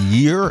of the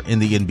Year in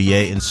the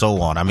NBA and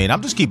so on. I mean,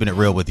 I'm just keeping it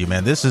real with you,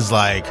 man. This is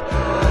like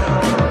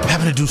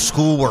having to do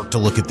schoolwork to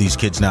look at these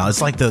kids now. It's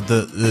like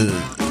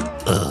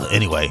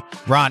anyway.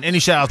 Ron, any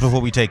shout-outs before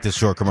we take this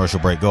short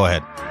commercial break? Go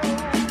ahead.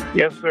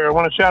 Yes, sir. I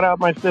want to shout out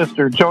my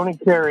sister,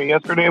 Joni Carey.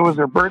 Yesterday was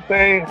her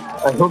birthday.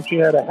 I hope she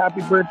had a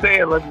happy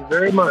birthday. I love you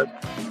very much.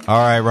 All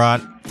right,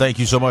 Ron. Thank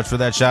you so much for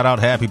that shout-out.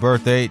 Happy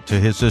birthday to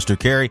his sister,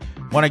 Carrie.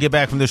 When I get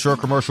back from this short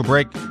commercial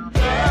break,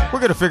 we're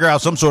going to figure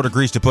out some sort of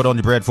grease to put on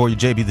your bread for you.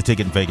 JB the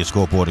Ticket and Vegas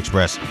Scoreboard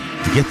Express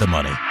to get the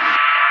money.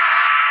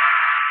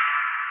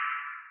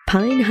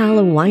 Pine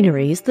Hollow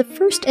Winery is the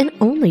first and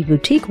only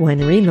boutique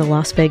winery in the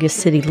Las Vegas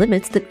city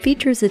limits that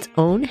features its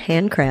own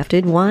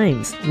handcrafted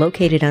wines.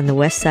 Located on the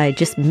west side,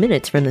 just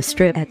minutes from the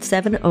Strip at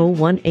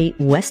 7018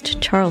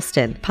 West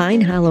Charleston,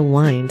 Pine Hollow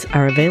wines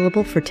are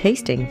available for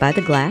tasting by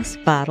the glass,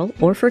 bottle,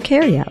 or for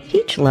carryout.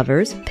 Peach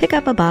lovers, pick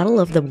up a bottle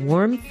of the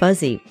Warm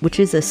Fuzzy, which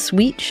is a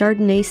sweet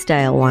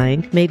Chardonnay-style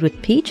wine made with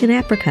peach and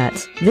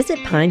apricots. Visit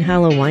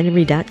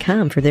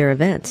PineHollowWinery.com for their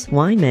events,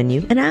 wine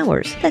menu, and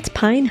hours. That's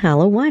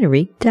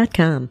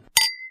PineHollowWinery.com.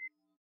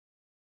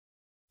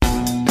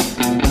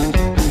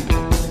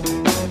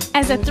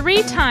 As a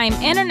 3-time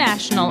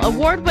international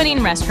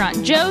award-winning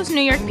restaurant, Joe's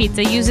New York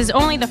Pizza uses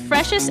only the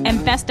freshest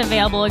and best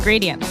available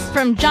ingredients.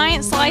 From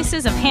giant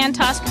slices of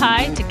hand-tossed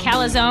pie to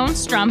calzone,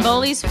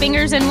 strombolis,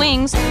 fingers, and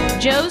wings,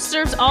 Joe's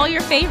serves all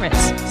your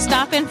favorites.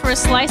 Stop in for a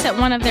slice at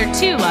one of their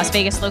 2 Las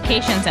Vegas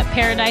locations at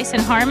Paradise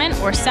and Harmon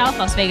or South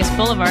Las Vegas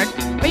Boulevard,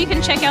 or you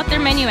can check out their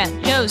menu at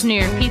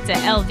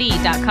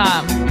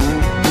joesnewyorkpizzalv.com.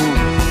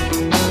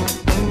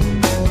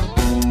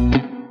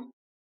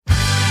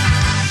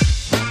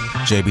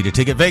 JB the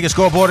Ticket, Vegas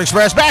Scoreboard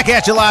Express, back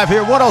at you live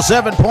here,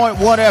 107.1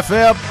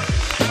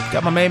 FM.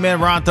 Got my main man,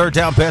 Ron, third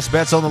down best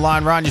bets on the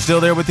line. Ron, you still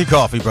there with your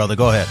coffee, brother?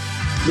 Go ahead.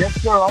 Yes,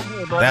 sir. I'm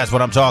here, buddy. That's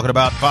what I'm talking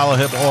about. Follow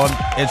him on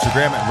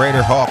Instagram at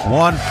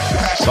RaiderHawk1.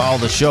 Follow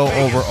the show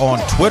over on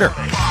Twitter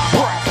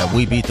at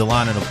We Beat the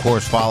Line. And, of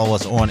course, follow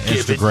us on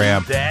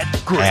Instagram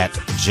at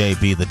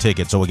JB the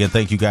Ticket. So, again,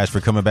 thank you guys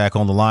for coming back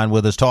on the line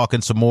with us,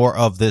 talking some more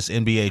of this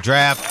NBA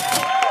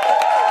draft.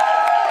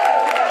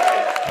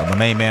 My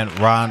main man,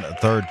 Ron,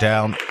 third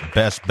down,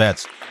 best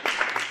bets.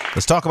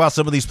 Let's talk about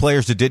some of these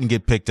players that didn't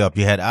get picked up.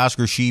 You had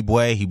Oscar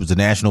Tshiebwe. He was the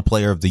National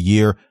Player of the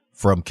Year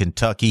from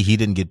Kentucky. He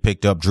didn't get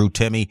picked up. Drew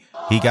Timme,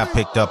 he got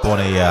picked up on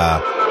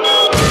a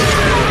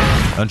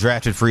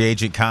undrafted free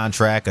agent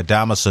contract.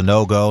 Adama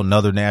Sanogo,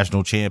 another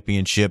national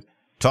championship.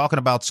 Talking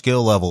about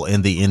skill level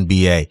in the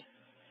NBA.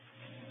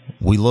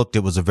 We looked,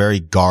 it was a very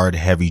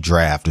guard-heavy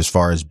draft. As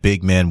far as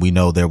big men, we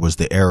know there was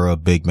the era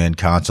of big men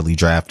constantly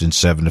drafting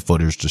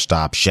 7-footers to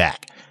stop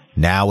Shaq.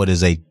 Now it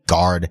is a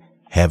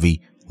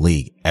guard-heavy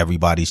league.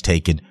 Everybody's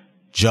taking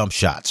jump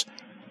shots.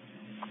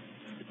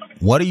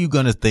 What are you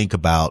going to think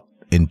about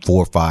in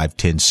 4, 5,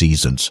 10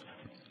 seasons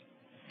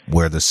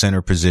where the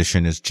center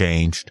position has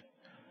changed,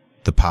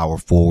 the power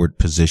forward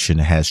position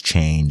has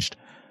changed?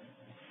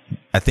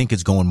 I think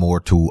it's going more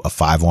to a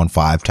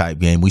 5-on-5 type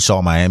game. We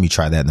saw Miami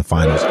try that in the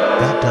finals.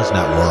 That does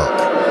not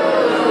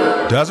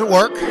work. Doesn't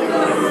work.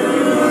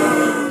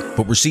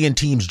 But we're seeing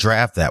teams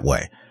draft that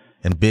way.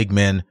 And big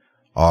men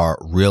are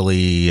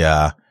really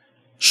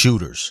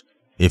shooters,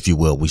 if you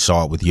will. We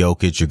saw it with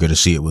Jokic. You're going to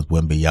see it with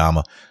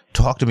Wembanyama.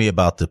 Talk to me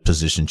about the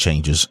position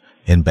changes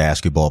in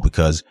basketball,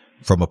 because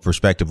from a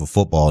perspective of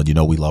football,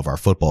 and we love our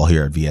football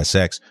here at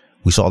VSX,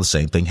 we saw the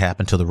same thing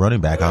happen to the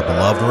running back. Our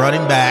beloved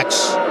running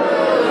backs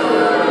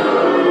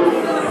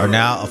are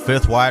now a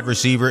fifth wide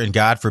receiver, and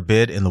God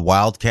forbid in the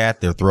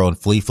Wildcat, they're throwing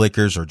flea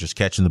flickers or just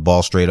catching the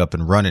ball straight up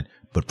and running.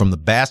 But from the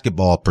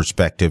basketball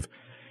perspective,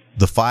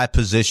 the five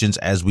positions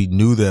as we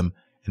knew them,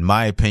 in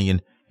my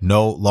opinion,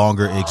 no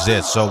longer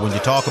exist. So when you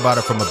talk about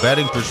it from a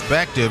betting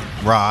perspective,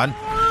 Ron,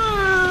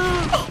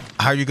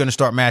 how are you going to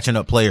start matching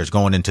up players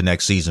going into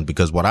next season?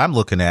 Because what I'm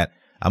looking at,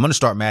 I'm going to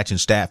start matching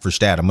stat for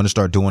stat. I'm going to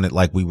start doing it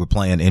like we were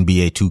playing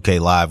NBA 2K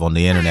Live on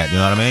the internet. You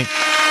know what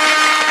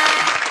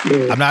I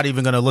mean? Yeah. I'm not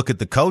even going to look at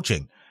the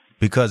coaching,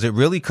 because it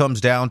really comes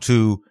down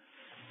to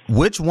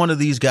which one of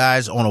these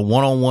guys on a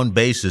one-on-one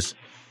basis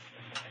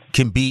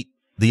can beat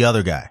the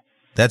other guy.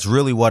 That's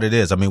really what it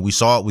is. I mean, we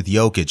saw it with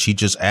Jokic. He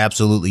just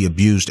absolutely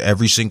abused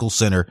every single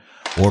center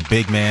or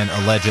big man,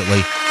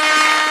 allegedly,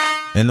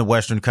 in the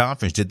Western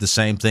Conference. Did the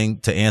same thing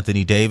to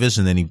Anthony Davis,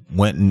 and then he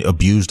went and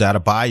abused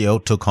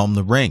Adebayo, took home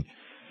the ring.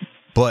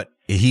 But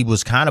he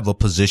was kind of a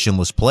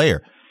positionless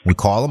player. We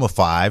call him a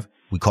five.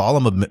 We call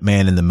him a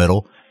man in the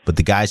middle, but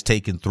the guy's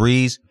taking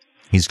threes.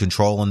 He's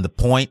controlling the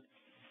point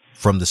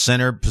from the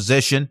center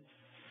position.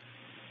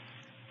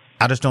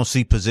 I just don't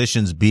see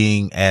positions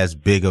being as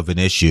big of an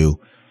issue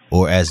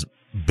or as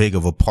big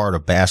of a part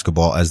of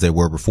basketball as they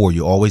were before.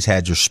 You always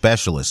had your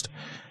specialist.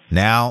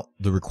 Now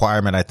the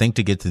requirement, I think,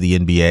 to get to the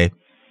NBA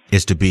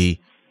is to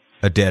be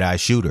a dead-eye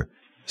shooter.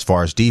 As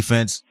far as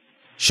defense,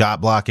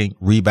 shot blocking,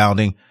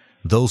 rebounding,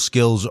 those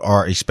skills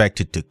are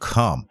expected to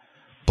come.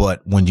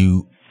 But when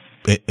you,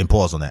 and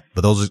pause on that,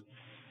 but those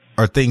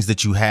are things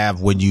that you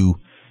have when you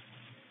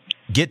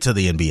get to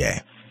the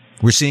NBA.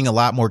 We're seeing a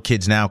lot more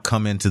kids now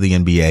come into the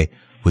NBA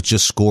with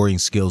just scoring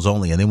skills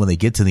only. And then when they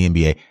get to the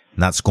NBA,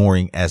 not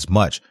scoring as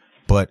much,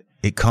 but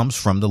it comes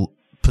from the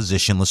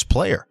positionless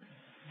player.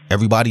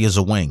 Everybody is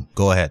a wing.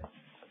 Go ahead.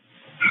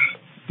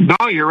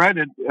 No, you're right.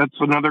 That's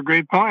another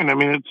great point. I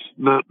mean, it's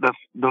the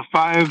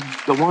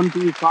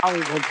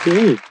 1-3-5 has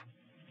changed.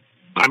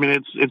 I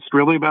mean, it's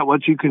really about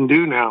what you can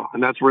do now,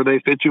 and that's where they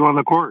fit you on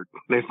the court.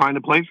 They find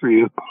a place for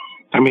you.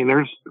 I mean,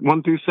 there's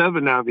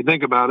 1-7 now. If you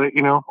think about it,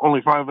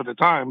 only 5 at a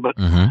time. But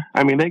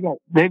I mean,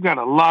 they've got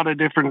a lot of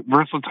different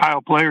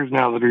versatile players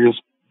now that are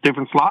just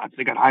different slots.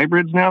 They got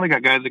hybrids now. They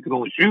got guys that can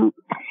only shoot.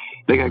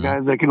 They got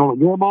guys that can only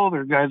dribble.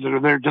 There's guys that are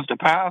there just to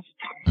pass.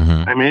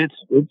 I mean,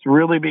 it's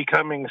really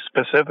becoming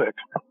specific.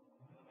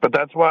 But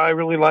that's why I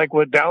really like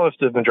what Dallas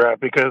did in the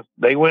draft, because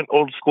they went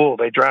old school.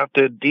 They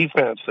drafted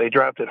defense. They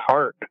drafted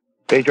heart.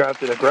 They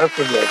drafted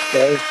aggressiveness.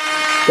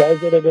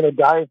 Guys that are going to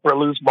die for a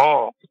loose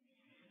ball.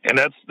 And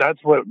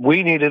that's what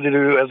we needed to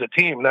do as a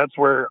team. That's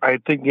where I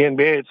think the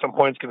NBA at some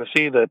point is going to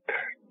see that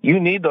you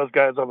need those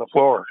guys on the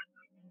floor.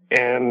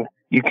 And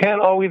you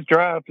can't always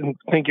draft and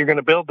think you're going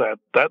to build that.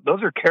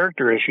 Those are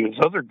character issues.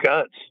 Those are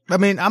guts. I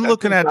mean, I'm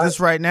looking at this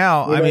right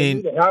now. I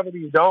mean, you have it or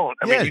you don't.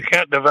 I mean, you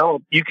can't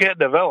develop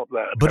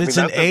that. But it's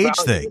an age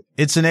thing.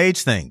 It's an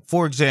age thing.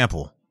 For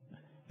example,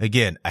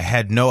 again, I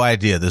had no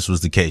idea this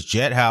was the case.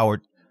 Jet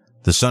Howard,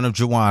 the son of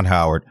Juwan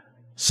Howard,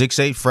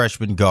 6'8"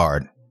 freshman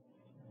guard,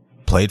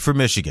 played for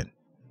Michigan.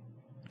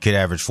 Kid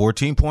averaged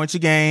 14 points a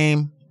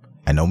game.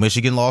 I know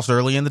Michigan lost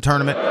early in the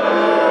tournament.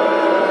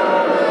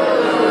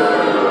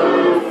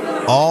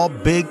 All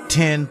Big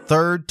Ten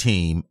third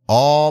team,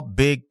 all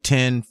Big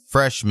Ten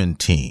freshman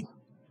team.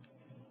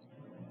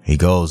 He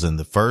goes in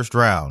the first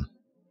round,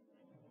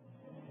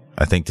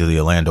 I think, to the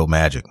Orlando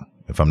Magic,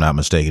 if I'm not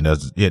mistaken.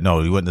 He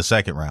went in the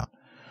second round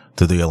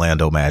to the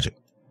Orlando Magic.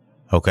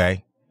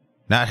 Okay.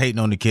 Not hating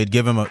on the kid.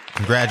 Give him a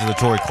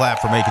congratulatory clap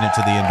for making it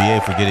to the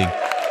NBA, for getting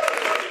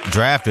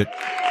drafted.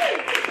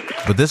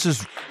 But this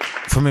is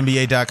from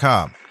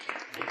NBA.com.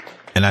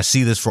 And I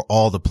see this for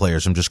all the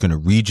players. I'm just going to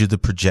read you the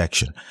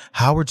projection.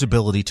 Howard's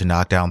ability to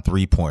knock down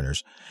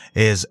three-pointers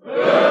is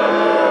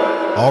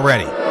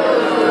already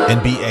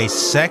and be a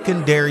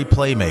secondary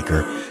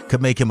playmaker could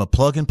make him a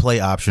plug-and-play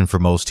option for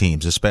most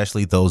teams,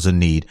 especially those in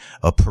need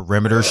of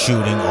perimeter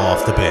shooting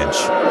off the bench.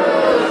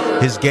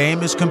 His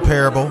game is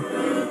comparable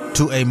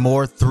to a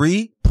more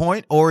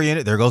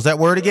three-point-oriented, there goes that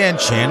word again,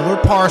 Chandler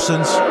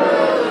Parsons,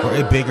 or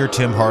a bigger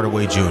Tim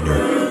Hardaway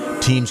Jr.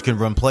 Teams can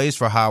run plays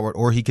for Howard,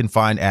 or he can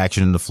find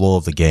action in the flow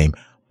of the game,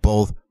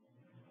 both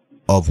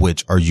of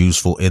which are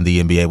useful in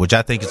the NBA, which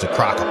I think is a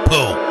crock of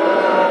poo.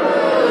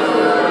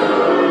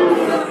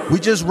 We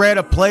just read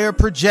a player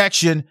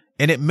projection,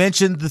 and it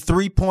mentioned the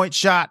three-point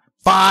shot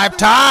 5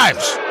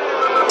 times.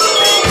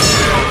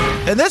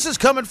 And this is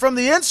coming from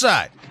the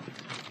inside.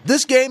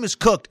 This game is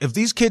cooked. If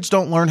these kids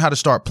don't learn how to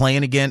start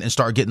playing again and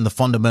start getting the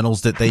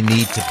fundamentals that they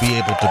need to be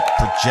able to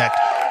project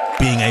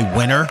being a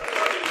winner,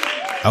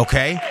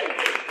 okay?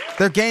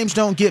 Their games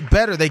don't get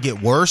better. They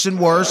get worse and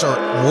worse, or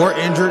more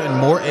injured and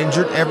more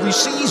injured every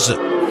season.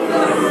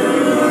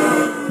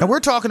 Now,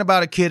 we're talking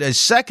about a kid, a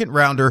second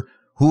rounder,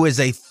 who is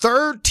a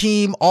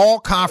third-team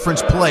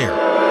all-conference player.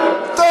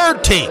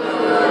 Third team.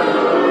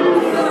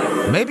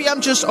 Maybe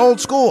I'm just old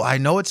school. I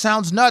know it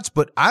sounds nuts,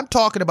 but I'm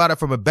talking about it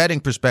from a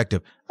betting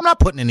perspective. I'm not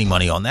putting any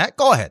money on that.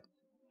 Go ahead.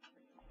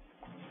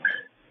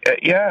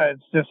 Yeah,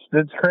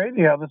 it's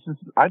crazy how this is.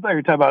 I thought you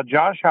were talking about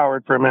Josh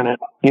Howard for a minute.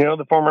 You know,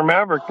 the former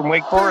Maverick from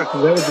Wake Forest.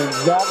 And that was the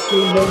exact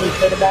same thing he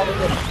said about him.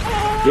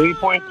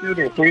 3-point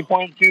shooter,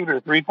 3-point shooter,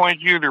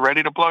 3-point shooter,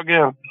 ready to plug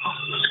in.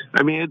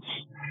 I mean,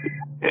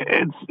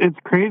 it's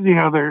crazy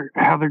how they're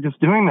just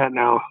doing that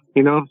now.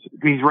 You know,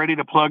 he's ready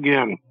to plug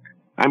in.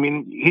 I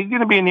mean, he's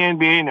going to be in the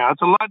NBA now.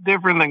 It's a lot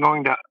different than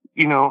going to,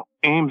 you know,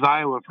 Ames,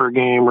 Iowa for a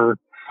game or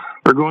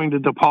going to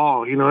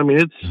DePaul. You know, I mean,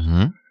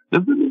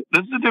 this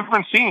is a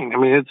different scene. I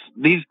mean,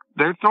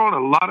 they're throwing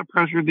a lot of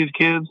pressure at these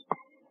kids.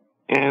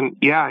 And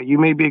yeah, you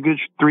may be a good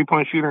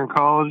 3-point shooter in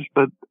college,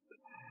 but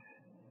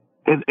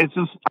it's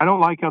just, I don't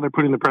like how they're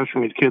putting the pressure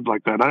on these kids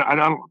like that. I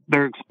don't,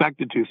 they're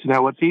expected to. So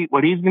now what he's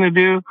going to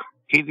do,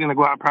 he's going to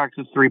go out and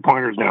practice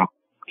 3-pointers now.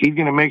 He's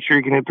going to make sure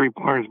he can hit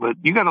 3-pointers, but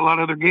you got a lot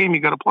of other game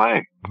you got to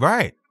play.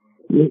 Right.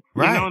 You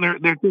know,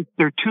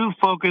 they're too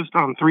focused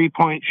on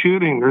 3-point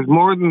shooting. There's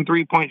more than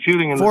 3-point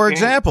shooting in For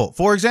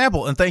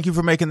example, and thank you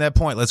for making that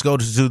point. Let's go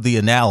to the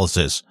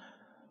analysis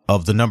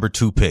of the number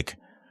 2 pick,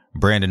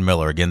 Brandon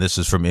Miller. Again, this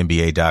is from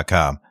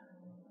NBA.com.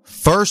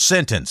 First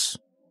sentence.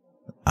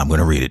 I'm going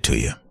to read it to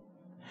you.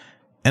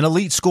 An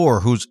elite scorer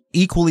who's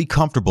equally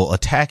comfortable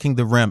attacking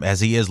the rim as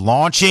he is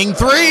launching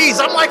threes.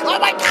 I'm like, oh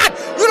my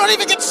God, you don't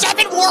even get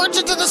 7 words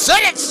into the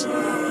sentence.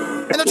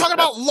 And they're talking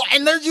about,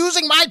 and they're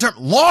using my term,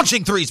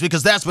 launching threes,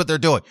 because that's what they're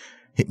doing.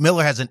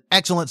 Miller has an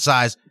excellent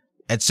size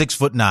at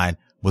 6'9",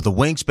 with a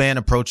wingspan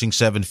approaching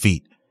 7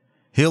 feet.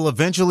 He'll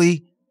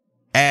eventually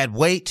add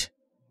weight.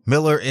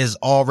 Miller is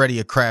already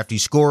a crafty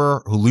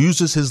scorer who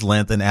uses his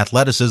length and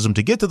athleticism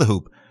to get to the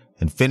hoop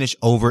and finish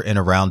over and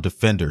around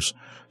defenders.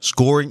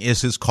 Scoring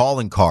is his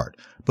calling card,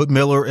 but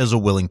Miller is a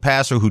willing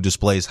passer who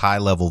displays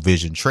high-level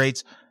vision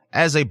traits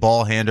as a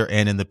ball handler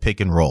and in the pick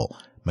and roll.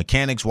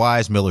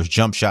 Mechanics-wise, Miller's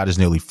jump shot is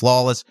nearly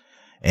flawless.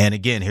 And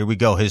again, here we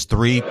go. His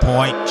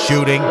 3-point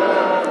shooting,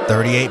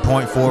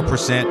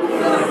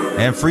 38.4%,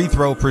 and free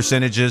throw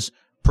percentages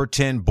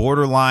pretend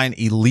borderline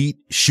elite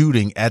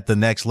shooting at the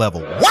next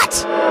level.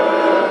 What?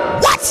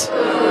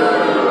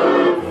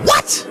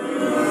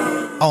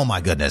 Oh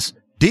my goodness.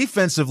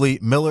 Defensively,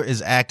 Miller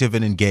is active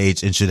and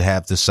engaged and should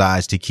have the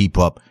size to keep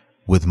up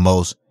with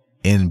most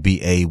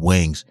NBA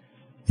wings.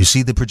 You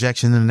see the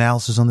projection and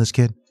analysis on this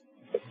kid?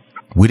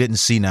 We didn't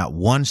see not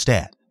one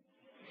stat,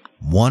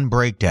 one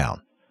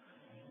breakdown,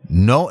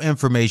 no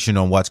information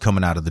on what's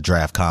coming out of the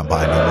draft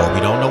combine no more. We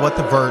don't know what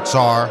the verts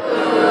are.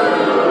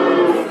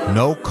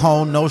 No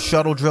cone, no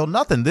shuttle drill,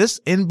 nothing. This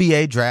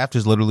NBA draft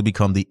has literally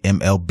become the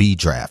MLB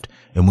draft.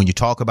 And when you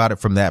talk about it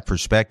from that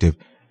perspective,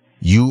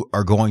 you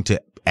are going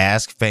to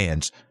ask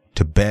fans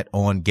to bet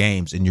on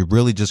games, and you're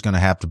really just going to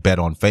have to bet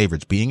on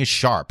favorites. Being a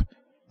sharp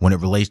when it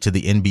relates to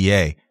the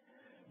NBA,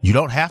 you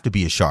don't have to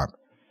be a sharp.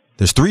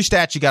 There's 3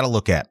 stats you got to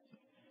look at.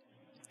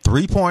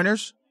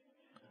 3-pointers,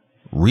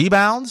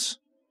 rebounds,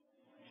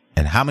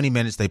 and how many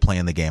minutes they play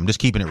in the game. I'm just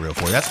keeping it real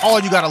for you. That's all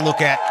you got to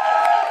look at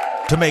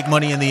to make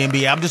money in the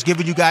NBA. I'm just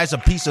giving you guys a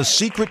piece of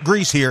secret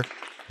grease here.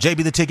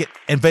 JB the Ticket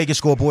and Vegas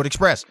Scoreboard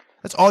Express.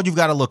 That's all you've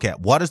got to look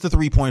at. What is the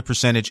 3-point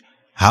percentage?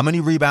 How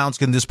many rebounds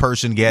can this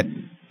person get?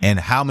 And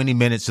how many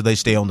minutes do they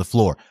stay on the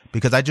floor?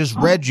 Because I just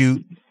read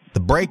you the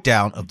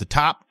breakdown of the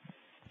top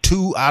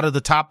 2 out of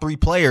the top 3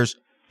 players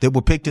that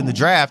were picked in the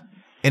draft,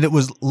 and it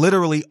was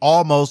literally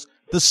almost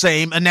the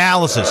same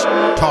analysis.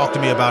 Talk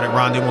to me about it,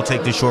 Ron. Then we'll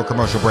take this short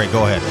commercial break.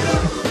 Go ahead.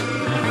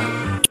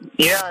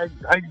 Yeah,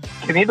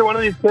 can either one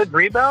of these kids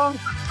rebound?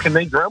 Can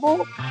they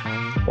dribble?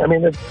 I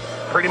mean, it's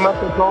pretty much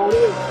the goal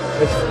is.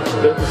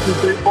 There's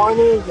the 2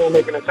 3-pointers, and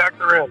they can attack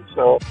the rim.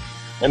 So,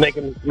 and they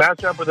can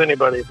match up with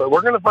anybody. But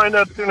we're going to find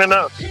out soon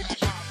enough.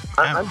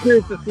 I'm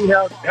curious to see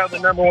how the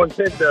number 1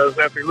 pick does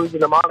after losing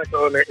to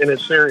Monaco in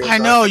his series. I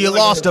know you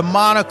lost to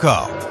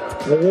Monaco.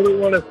 I really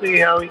want to see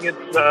how he gets,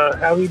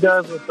 how he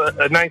does with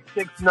a nice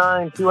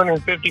 6'9",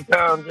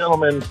 250-pound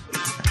gentleman.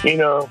 You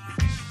know,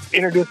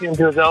 introducing him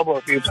to his elbow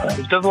a few times.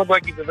 It doesn't look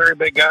like he's a very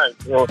big guy.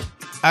 So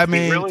I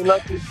mean, he's really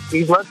lucky.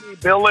 He's lucky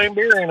Bill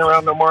Laimbeer ain't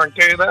around no more. I can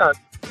tell you that.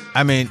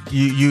 I mean,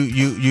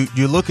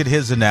 you look at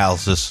his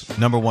analysis.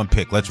 Number 1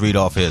 pick. Let's read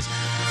off his.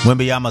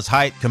 Wembanyama's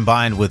height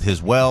combined with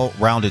his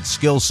well-rounded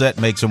skill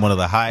set makes him one of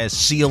the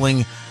highest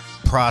ceiling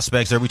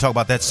prospects. There, we talk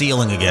about that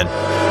ceiling again.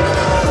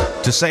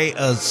 To say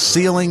a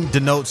ceiling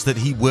denotes that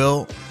he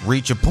will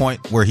reach a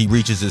point where he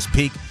reaches his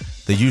peak.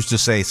 They used to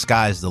say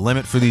sky's the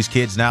limit for these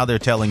kids. Now they're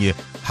telling you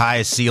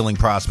highest ceiling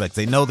prospects.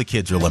 They know the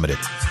kids are limited.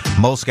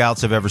 Most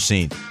scouts have ever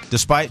seen.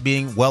 Despite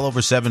being well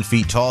over 7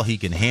 feet tall, he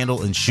can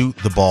handle and shoot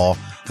the ball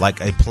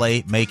like a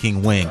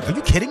play-making wing. Are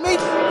you kidding me?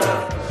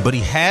 But he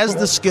has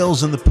the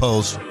skills in the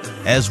post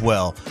as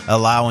well,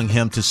 allowing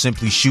him to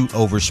simply shoot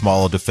over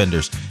smaller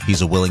defenders.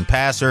 He's a willing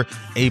passer,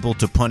 able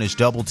to punish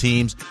double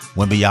teams.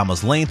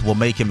 Wembanyama's length will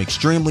make him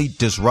extremely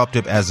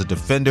disruptive as a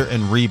defender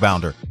and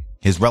rebounder.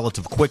 His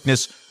relative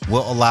quickness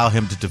will allow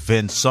him to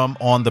defend some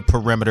on the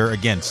perimeter.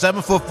 Again,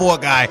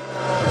 7'4" guy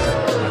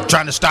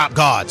trying to stop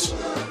guards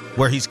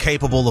where he's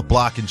capable of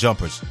blocking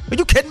jumpers. Are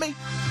you kidding me?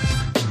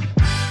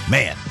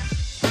 Man.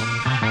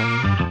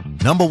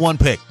 Number 1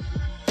 pick.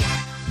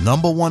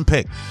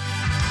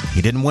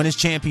 He didn't win his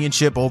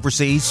championship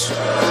overseas.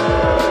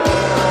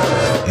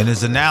 And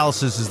his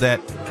analysis is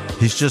that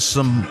he's just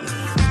some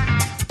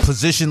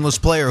positionless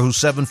player who's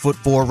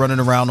 7'4" running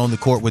around on the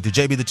court with you.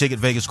 JB the Ticket,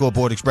 Vegas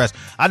Scoreboard Express.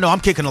 I know I'm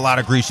kicking a lot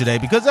of grease today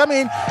because, I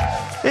mean,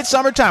 it's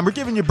summertime. We're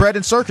giving you bread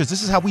and circus.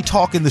 This is how we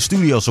talk in the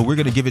studio, so we're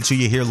going to give it to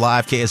you here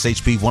live,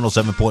 KSHP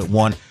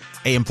 107.1.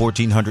 AM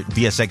 1400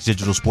 VSX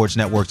Digital Sports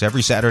Networks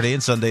every Saturday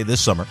and Sunday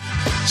this summer,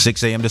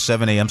 6 a.m. to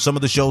 7 a.m. Some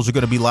of the shows are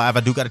going to be live. I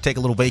do got to take a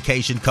little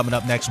vacation coming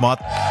up next month,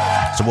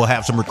 so we'll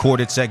have some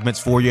recorded segments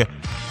for you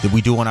that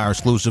we do on our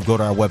exclusive. Go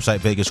to our website,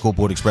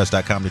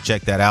 VegasScoreboardExpress.com, to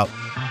check that out.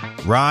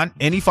 Ron,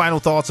 any final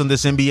thoughts on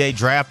this NBA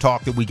draft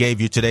talk that we gave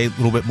you today? A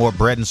little bit more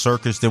bread and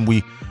circus than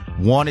we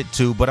wanted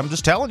to, but I'm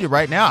just telling you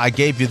right now, I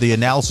gave you the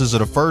analysis of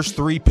the first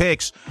 3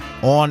 picks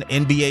on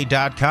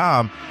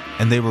NBA.com,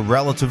 and they were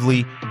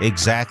relatively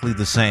exactly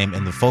the same,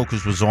 and the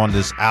focus was on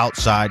this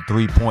outside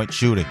three-point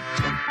shooting.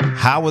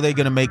 How are they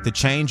going to make the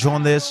change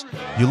on this?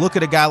 You look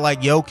at a guy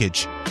like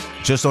Jokic,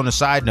 just on a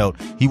side note,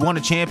 he won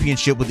a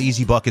championship with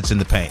easy buckets in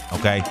the paint,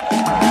 okay?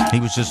 He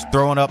was just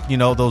throwing up, you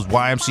know, those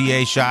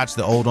YMCA shots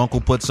the old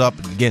uncle puts up.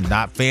 Again,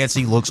 not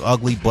fancy, looks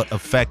ugly, but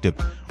effective.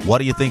 What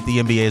do you think the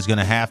NBA is going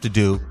to have to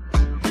do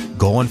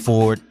going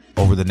forward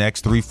over the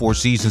next 3-4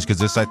 seasons? Because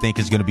this, I think,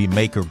 is going to be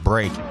make or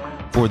break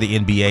for the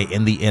NBA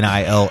in the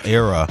NIL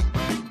era.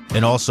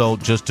 And also,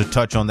 just to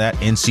touch on that,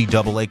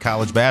 NCAA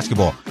college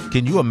basketball.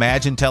 Can you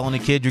imagine telling a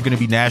kid you're going to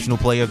be National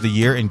Player of the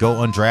Year and go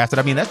undrafted?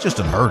 I mean, that's just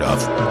unheard of.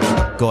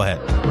 Go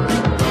ahead.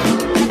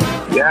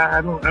 Yeah,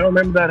 I don't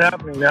remember that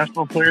happening.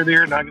 National Player of the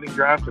Year, not getting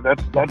drafted.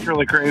 That's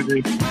really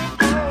crazy.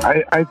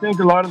 I think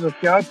a lot of the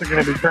scouts are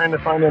going to be trying to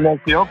find the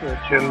next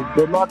Jokic, and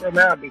good luck on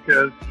that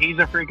because he's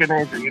a freak of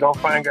nature. You don't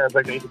find guys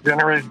like that. He's a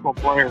generational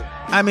player.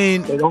 I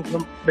mean, they don't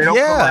come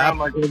around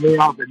like they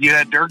often. You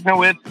had Dirk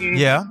Nowitzki.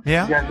 Yeah.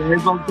 You got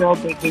guys like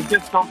that. They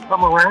just don't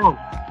come around.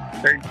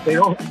 They're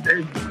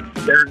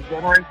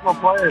generational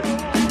players,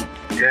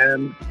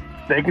 and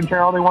they can try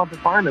all they want to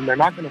find him. They're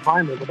not going to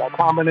find him with that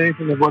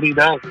combination of what he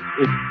does.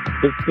 It's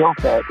his skill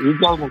set. He's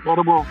got an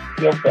incredible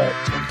skill set.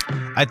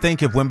 I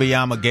think if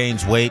Wembanyama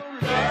gains weight,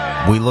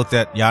 we looked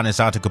at Giannis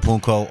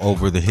Antetokounmpo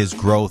over his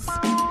growth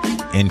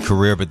in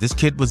career, but this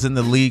kid was in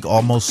the league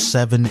almost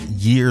 7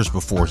 years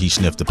before he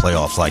sniffed the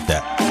playoffs like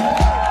that.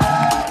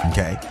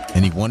 Okay,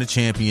 and he won a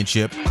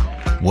championship,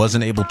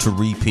 wasn't able to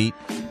repeat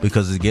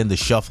because, again, the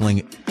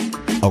shuffling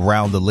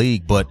around the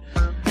league, but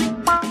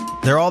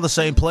they're all the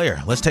same player.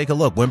 Let's take a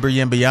look.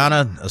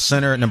 Wembanyama, a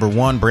center at number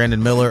 1.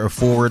 Brandon Miller, a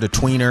forward, a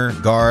tweener,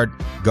 guard.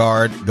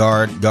 I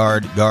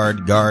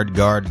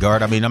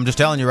mean, I'm just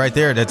telling you right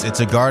there, it's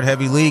a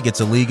guard-heavy league.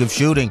 It's a league of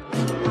shooting.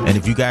 And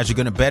if you guys are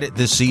going to bet it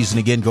this season,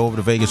 again, go over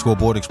to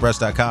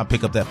VegasScoreboardExpress.com,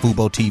 pick up that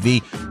Fubo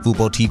TV,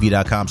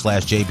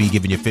 FuboTV.com/JB,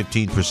 giving you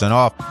 15%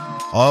 off.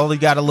 All you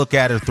got to look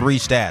at are 3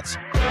 stats.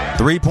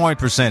 3-point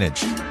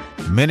percentage,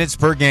 minutes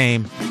per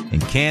game,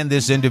 and can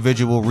this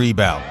individual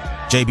rebound?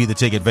 JB the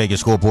Ticket, Vegas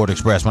Scoreboard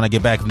Express. When I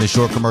get back from this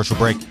short commercial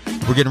break,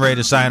 we're getting ready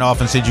to sign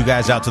off and send you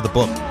guys out to the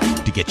book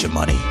to get your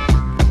money.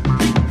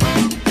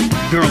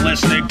 You're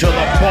listening to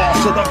the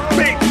boss of the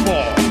big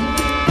ball,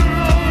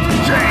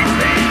 JB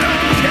the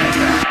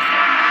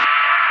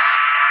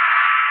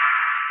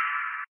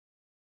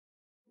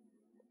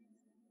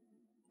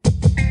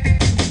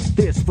Ticket.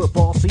 This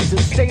football season,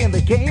 stay in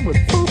the game with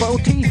Fubo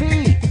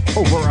TV.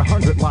 Over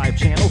 100 live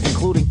channels,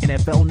 including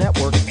NFL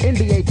Network,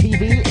 NBA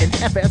TV, and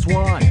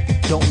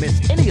FS1. Don't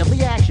miss any of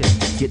the action.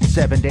 Get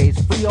 7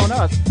 days free on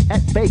us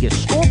at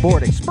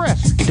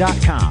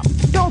VegasScoreboardExpress.com.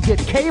 Don't get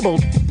cabled.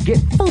 Get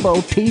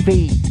Fubo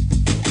TV.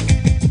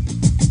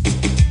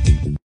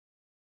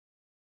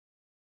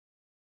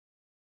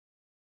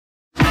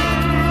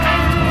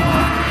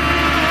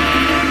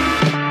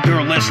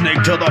 You're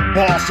listening to the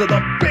boss of the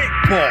big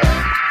ball,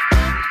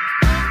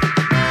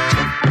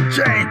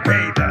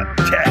 JB the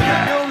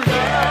Ticket.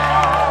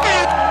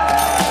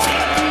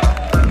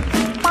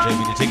 JB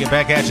the Ticket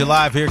back at you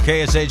live here,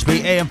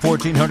 KSHB, AM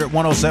 1400,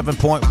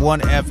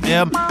 107.1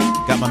 FM.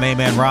 Got my main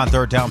man, Ron,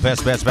 Third Down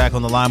Best Bets, back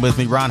on the line with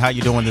me. Ron, how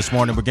you doing this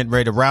morning? We're getting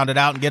ready to round it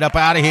out and get up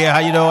out of here. How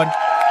you doing?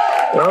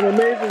 I'm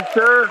amazing,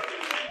 sir.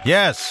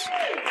 Yes.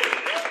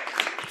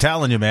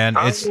 Telling you, man,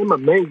 I'm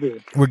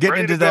amazing. We're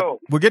getting into that.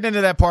 We're getting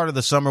into that part of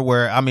the summer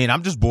where, I mean,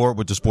 I'm just bored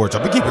with the sports.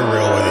 I'm gonna keep it real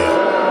with you.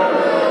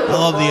 I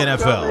love the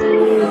NFL.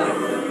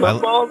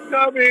 Football's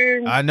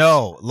coming. I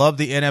know. Love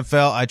the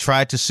NFL. I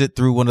tried to sit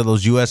through one of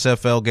those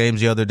USFL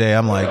games the other day.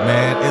 I'm like,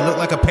 man, it looked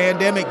like a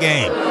pandemic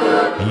game.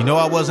 And you know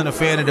I wasn't a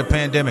fan of the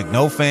pandemic.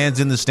 No fans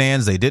in the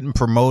stands. They didn't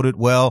promote it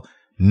well.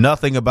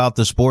 Nothing about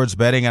the sports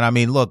betting. And I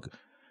mean, look,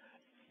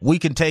 we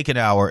can take an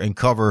hour and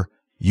cover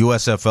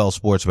USFL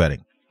sports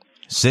betting.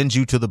 Send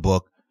you to the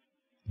book,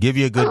 give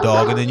you a good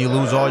dog, and then you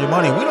lose all your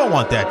money. We don't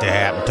want that to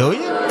happen to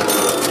you.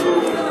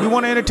 We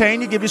want to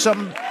entertain you, give you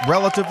something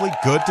relatively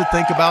good to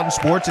think about in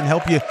sports, and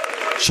help you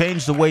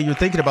change the way you're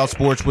thinking about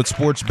sports, with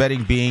sports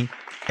betting being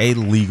a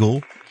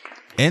legal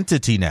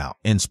entity now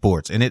in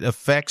sports, and it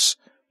affects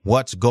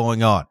what's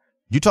going on.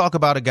 You talk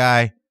about a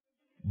guy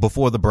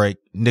before the break,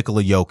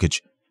 Nikola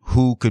Jokic,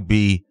 who could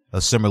be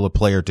a similar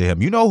player to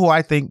him. You know who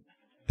I think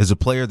is a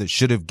player that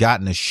should have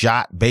gotten a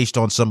shot based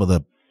on some of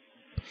the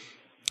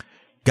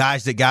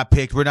guys that got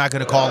picked? We're not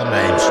going to call them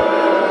names.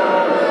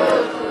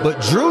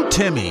 But Drew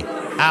Timme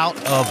out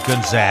of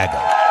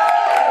Gonzaga.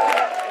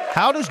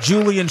 How does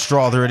Julian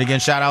Strawther, and again,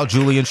 shout out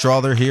Julian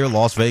Strawther here,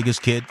 Las Vegas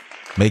kid,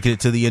 making it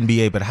to the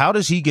NBA, but how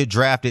does he get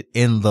drafted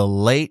in the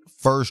late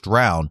first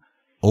round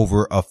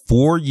over a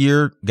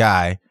 4-year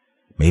guy,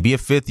 maybe a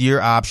 5th-year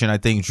option I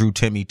think Drew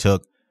Timme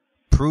took,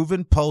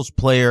 proven post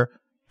player,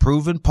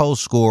 proven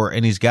post scorer,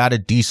 and he's got a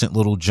decent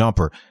little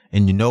jumper.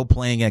 And you know,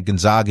 playing at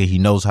Gonzaga, he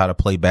knows how to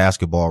play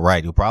basketball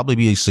right. He'll probably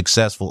be a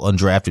successful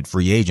undrafted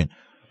free agent.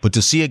 But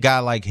to see a guy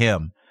like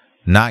him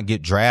not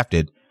get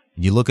drafted,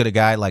 you look at a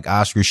guy like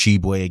Oscar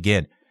Tshiebwe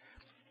again.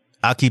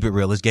 I'll keep it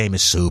real. His game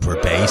is super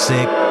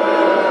basic.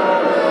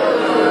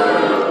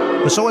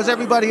 But so is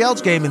everybody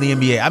else's game in the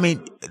NBA. I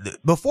mean,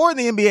 before in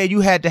the NBA,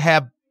 you had to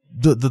have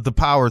the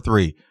power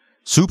three.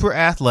 Super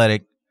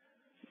athletic,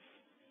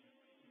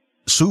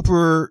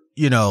 super,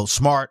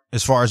 smart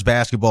as far as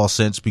basketball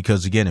sense,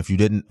 because again, if you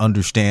didn't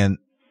understand,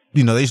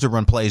 they used to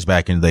run plays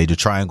back in the day, the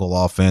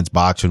triangle offense,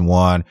 boxing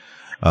one,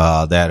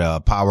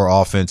 that power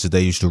offense that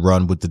they used to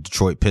run with the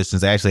Detroit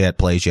Pistons. They actually had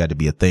plays. You had to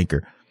be a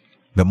thinker.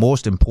 But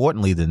most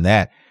importantly than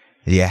that,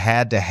 you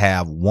had to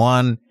have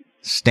one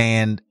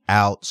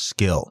standout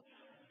skill.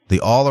 The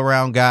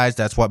all-around guys,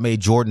 that's what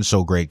made Jordan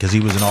so great, because he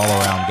was an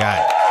all-around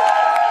guy.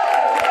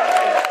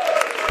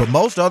 But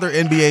most other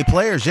NBA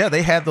players,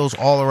 they had those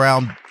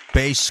all-around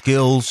base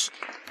skills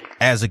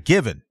as a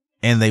given,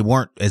 and they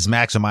weren't as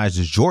maximized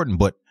as Jordan,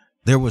 but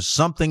there was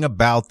something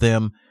about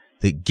them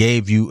that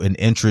gave you an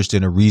interest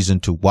and a reason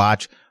to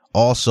watch.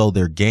 Also,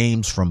 their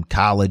games from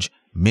college,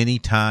 many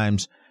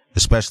times,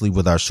 especially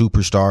with our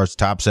superstars,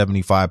 top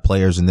 75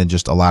 players, and then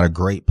just a lot of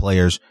great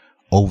players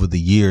over the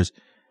years,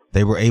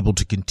 they were able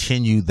to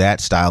continue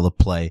that style of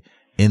play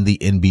in the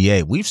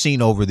NBA. We've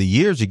seen over the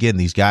years, again,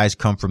 these guys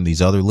come from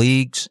these other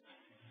leagues.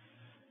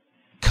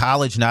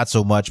 College, not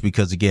so much,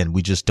 because, again,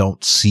 we just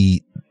don't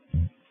see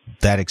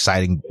that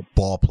exciting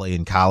ball play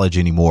in college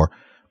anymore.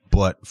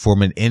 But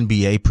from an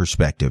NBA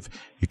perspective,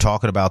 you're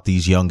talking about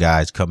these young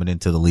guys coming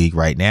into the league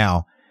right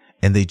now,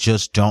 and they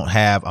just don't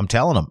have, I'm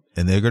telling them,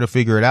 and they're going to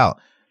figure it out,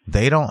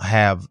 they don't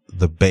have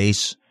the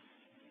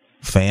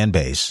fan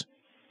base,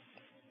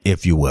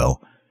 if you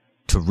will,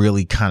 to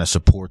really kind of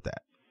support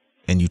that.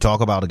 And you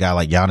talk about a guy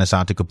like Giannis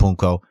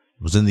Antetokounmpo,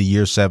 was in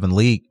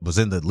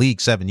the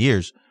league 7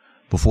 years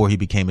before he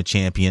became a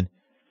champion.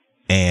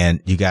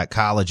 And you got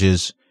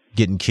colleges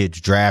getting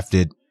kids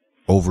drafted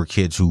over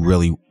kids who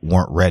really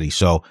weren't ready.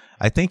 So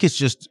I think it's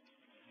just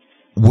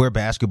where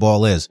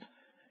basketball is.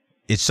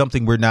 It's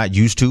something we're not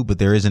used to, but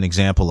there is an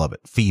example of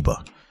it.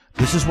 FIBA.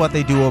 This is what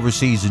they do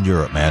overseas in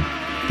Europe, man.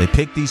 They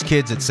pick these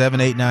kids at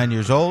 7, 8, 9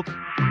 years old.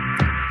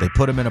 They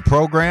put them in a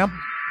program.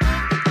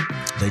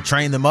 They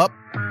train them up.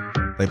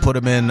 They put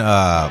them in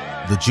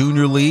the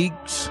junior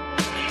leagues,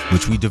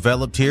 which we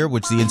developed here,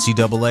 which the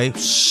NCAA,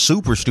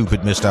 super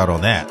stupid, missed out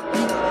on that.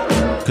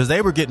 Because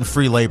they were getting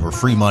free labor,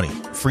 free money,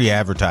 free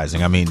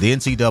advertising. I mean, the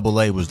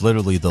NCAA was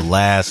literally the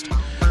last,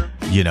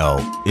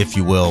 if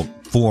you will,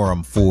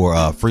 forum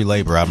for free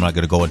labor. I'm not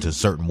going to go into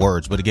certain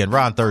words. But again,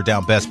 Ron, Third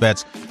Down, Best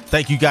Bets.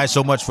 Thank you guys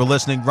so much for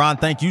listening. Ron,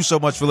 thank you so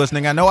much for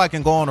listening. I know I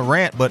can go on a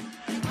rant, but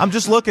I'm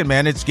just looking,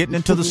 man. It's getting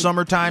into the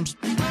summer times.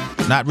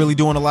 Not really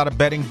doing a lot of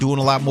betting, doing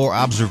a lot more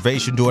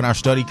observation, doing our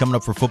study coming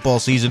up for football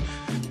season.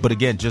 But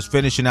again, just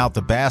finishing out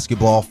the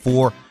basketball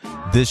for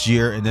this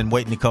year and then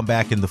waiting to come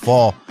back in the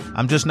fall.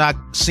 I'm just not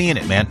seeing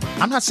it, man.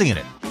 I'm not seeing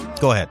it.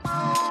 Go ahead.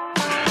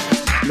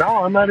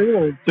 No, I'm not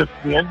either. It's just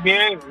the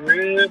NBA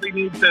really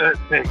needs to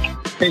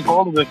take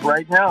hold of this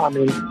right now. I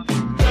mean,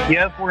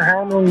 yes, we're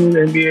handling the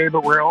NBA,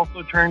 but we're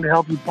also trying to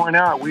help you point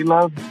out we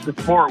love the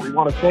sport. We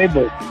want to save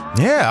it.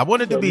 Yeah, I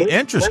want it to be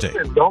interesting.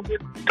 Listen,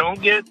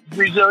 don't get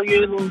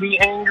Brazilian and be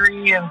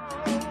angry and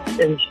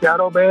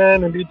shadow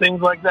ban and do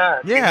things like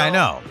that. Yeah, I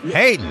know.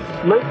 Hating.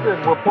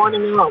 Listen, we're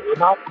pointing out. We're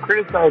not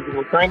criticizing.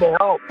 We're trying to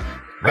help.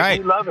 Right.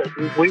 We love it.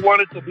 We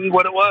want it to be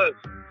what it was.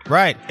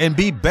 Right. And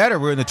be better.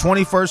 We're in the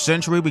 21st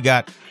century. We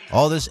got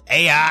all this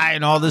AI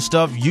and all this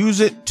stuff.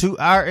 Use it to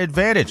our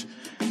advantage.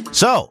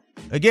 So,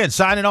 again,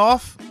 signing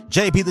off.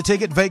 JP the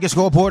Ticket, Vegas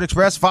Scoreboard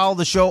Express. Follow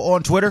the show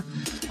on Twitter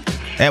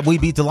at We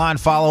Beat the Line.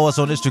 Follow us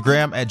on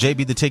Instagram at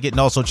JB the Ticket. And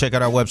also check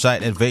out our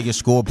website at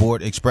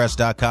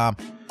VegasScoreboardExpress.com.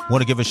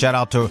 Want to give a shout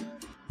out to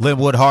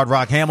Linwood Hard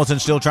Rock Hamilton,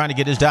 still trying to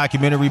get his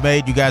documentary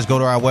made. You guys go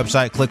to our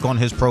website, click on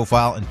his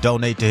profile, and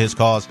donate to his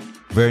cause.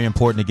 Very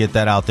important to get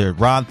that out there.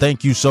 Ron,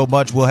 thank you so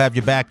much. We'll have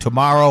you back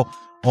tomorrow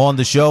on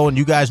the show. And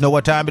you guys know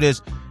what time it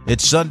is.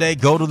 It's Sunday.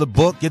 Go to the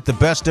book. Get the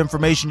best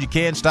information you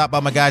can. Stop by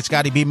my guy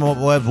Scotty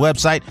Beamon's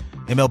website,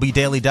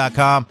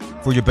 MLBDaily.com,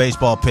 for your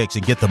baseball picks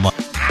and get the money.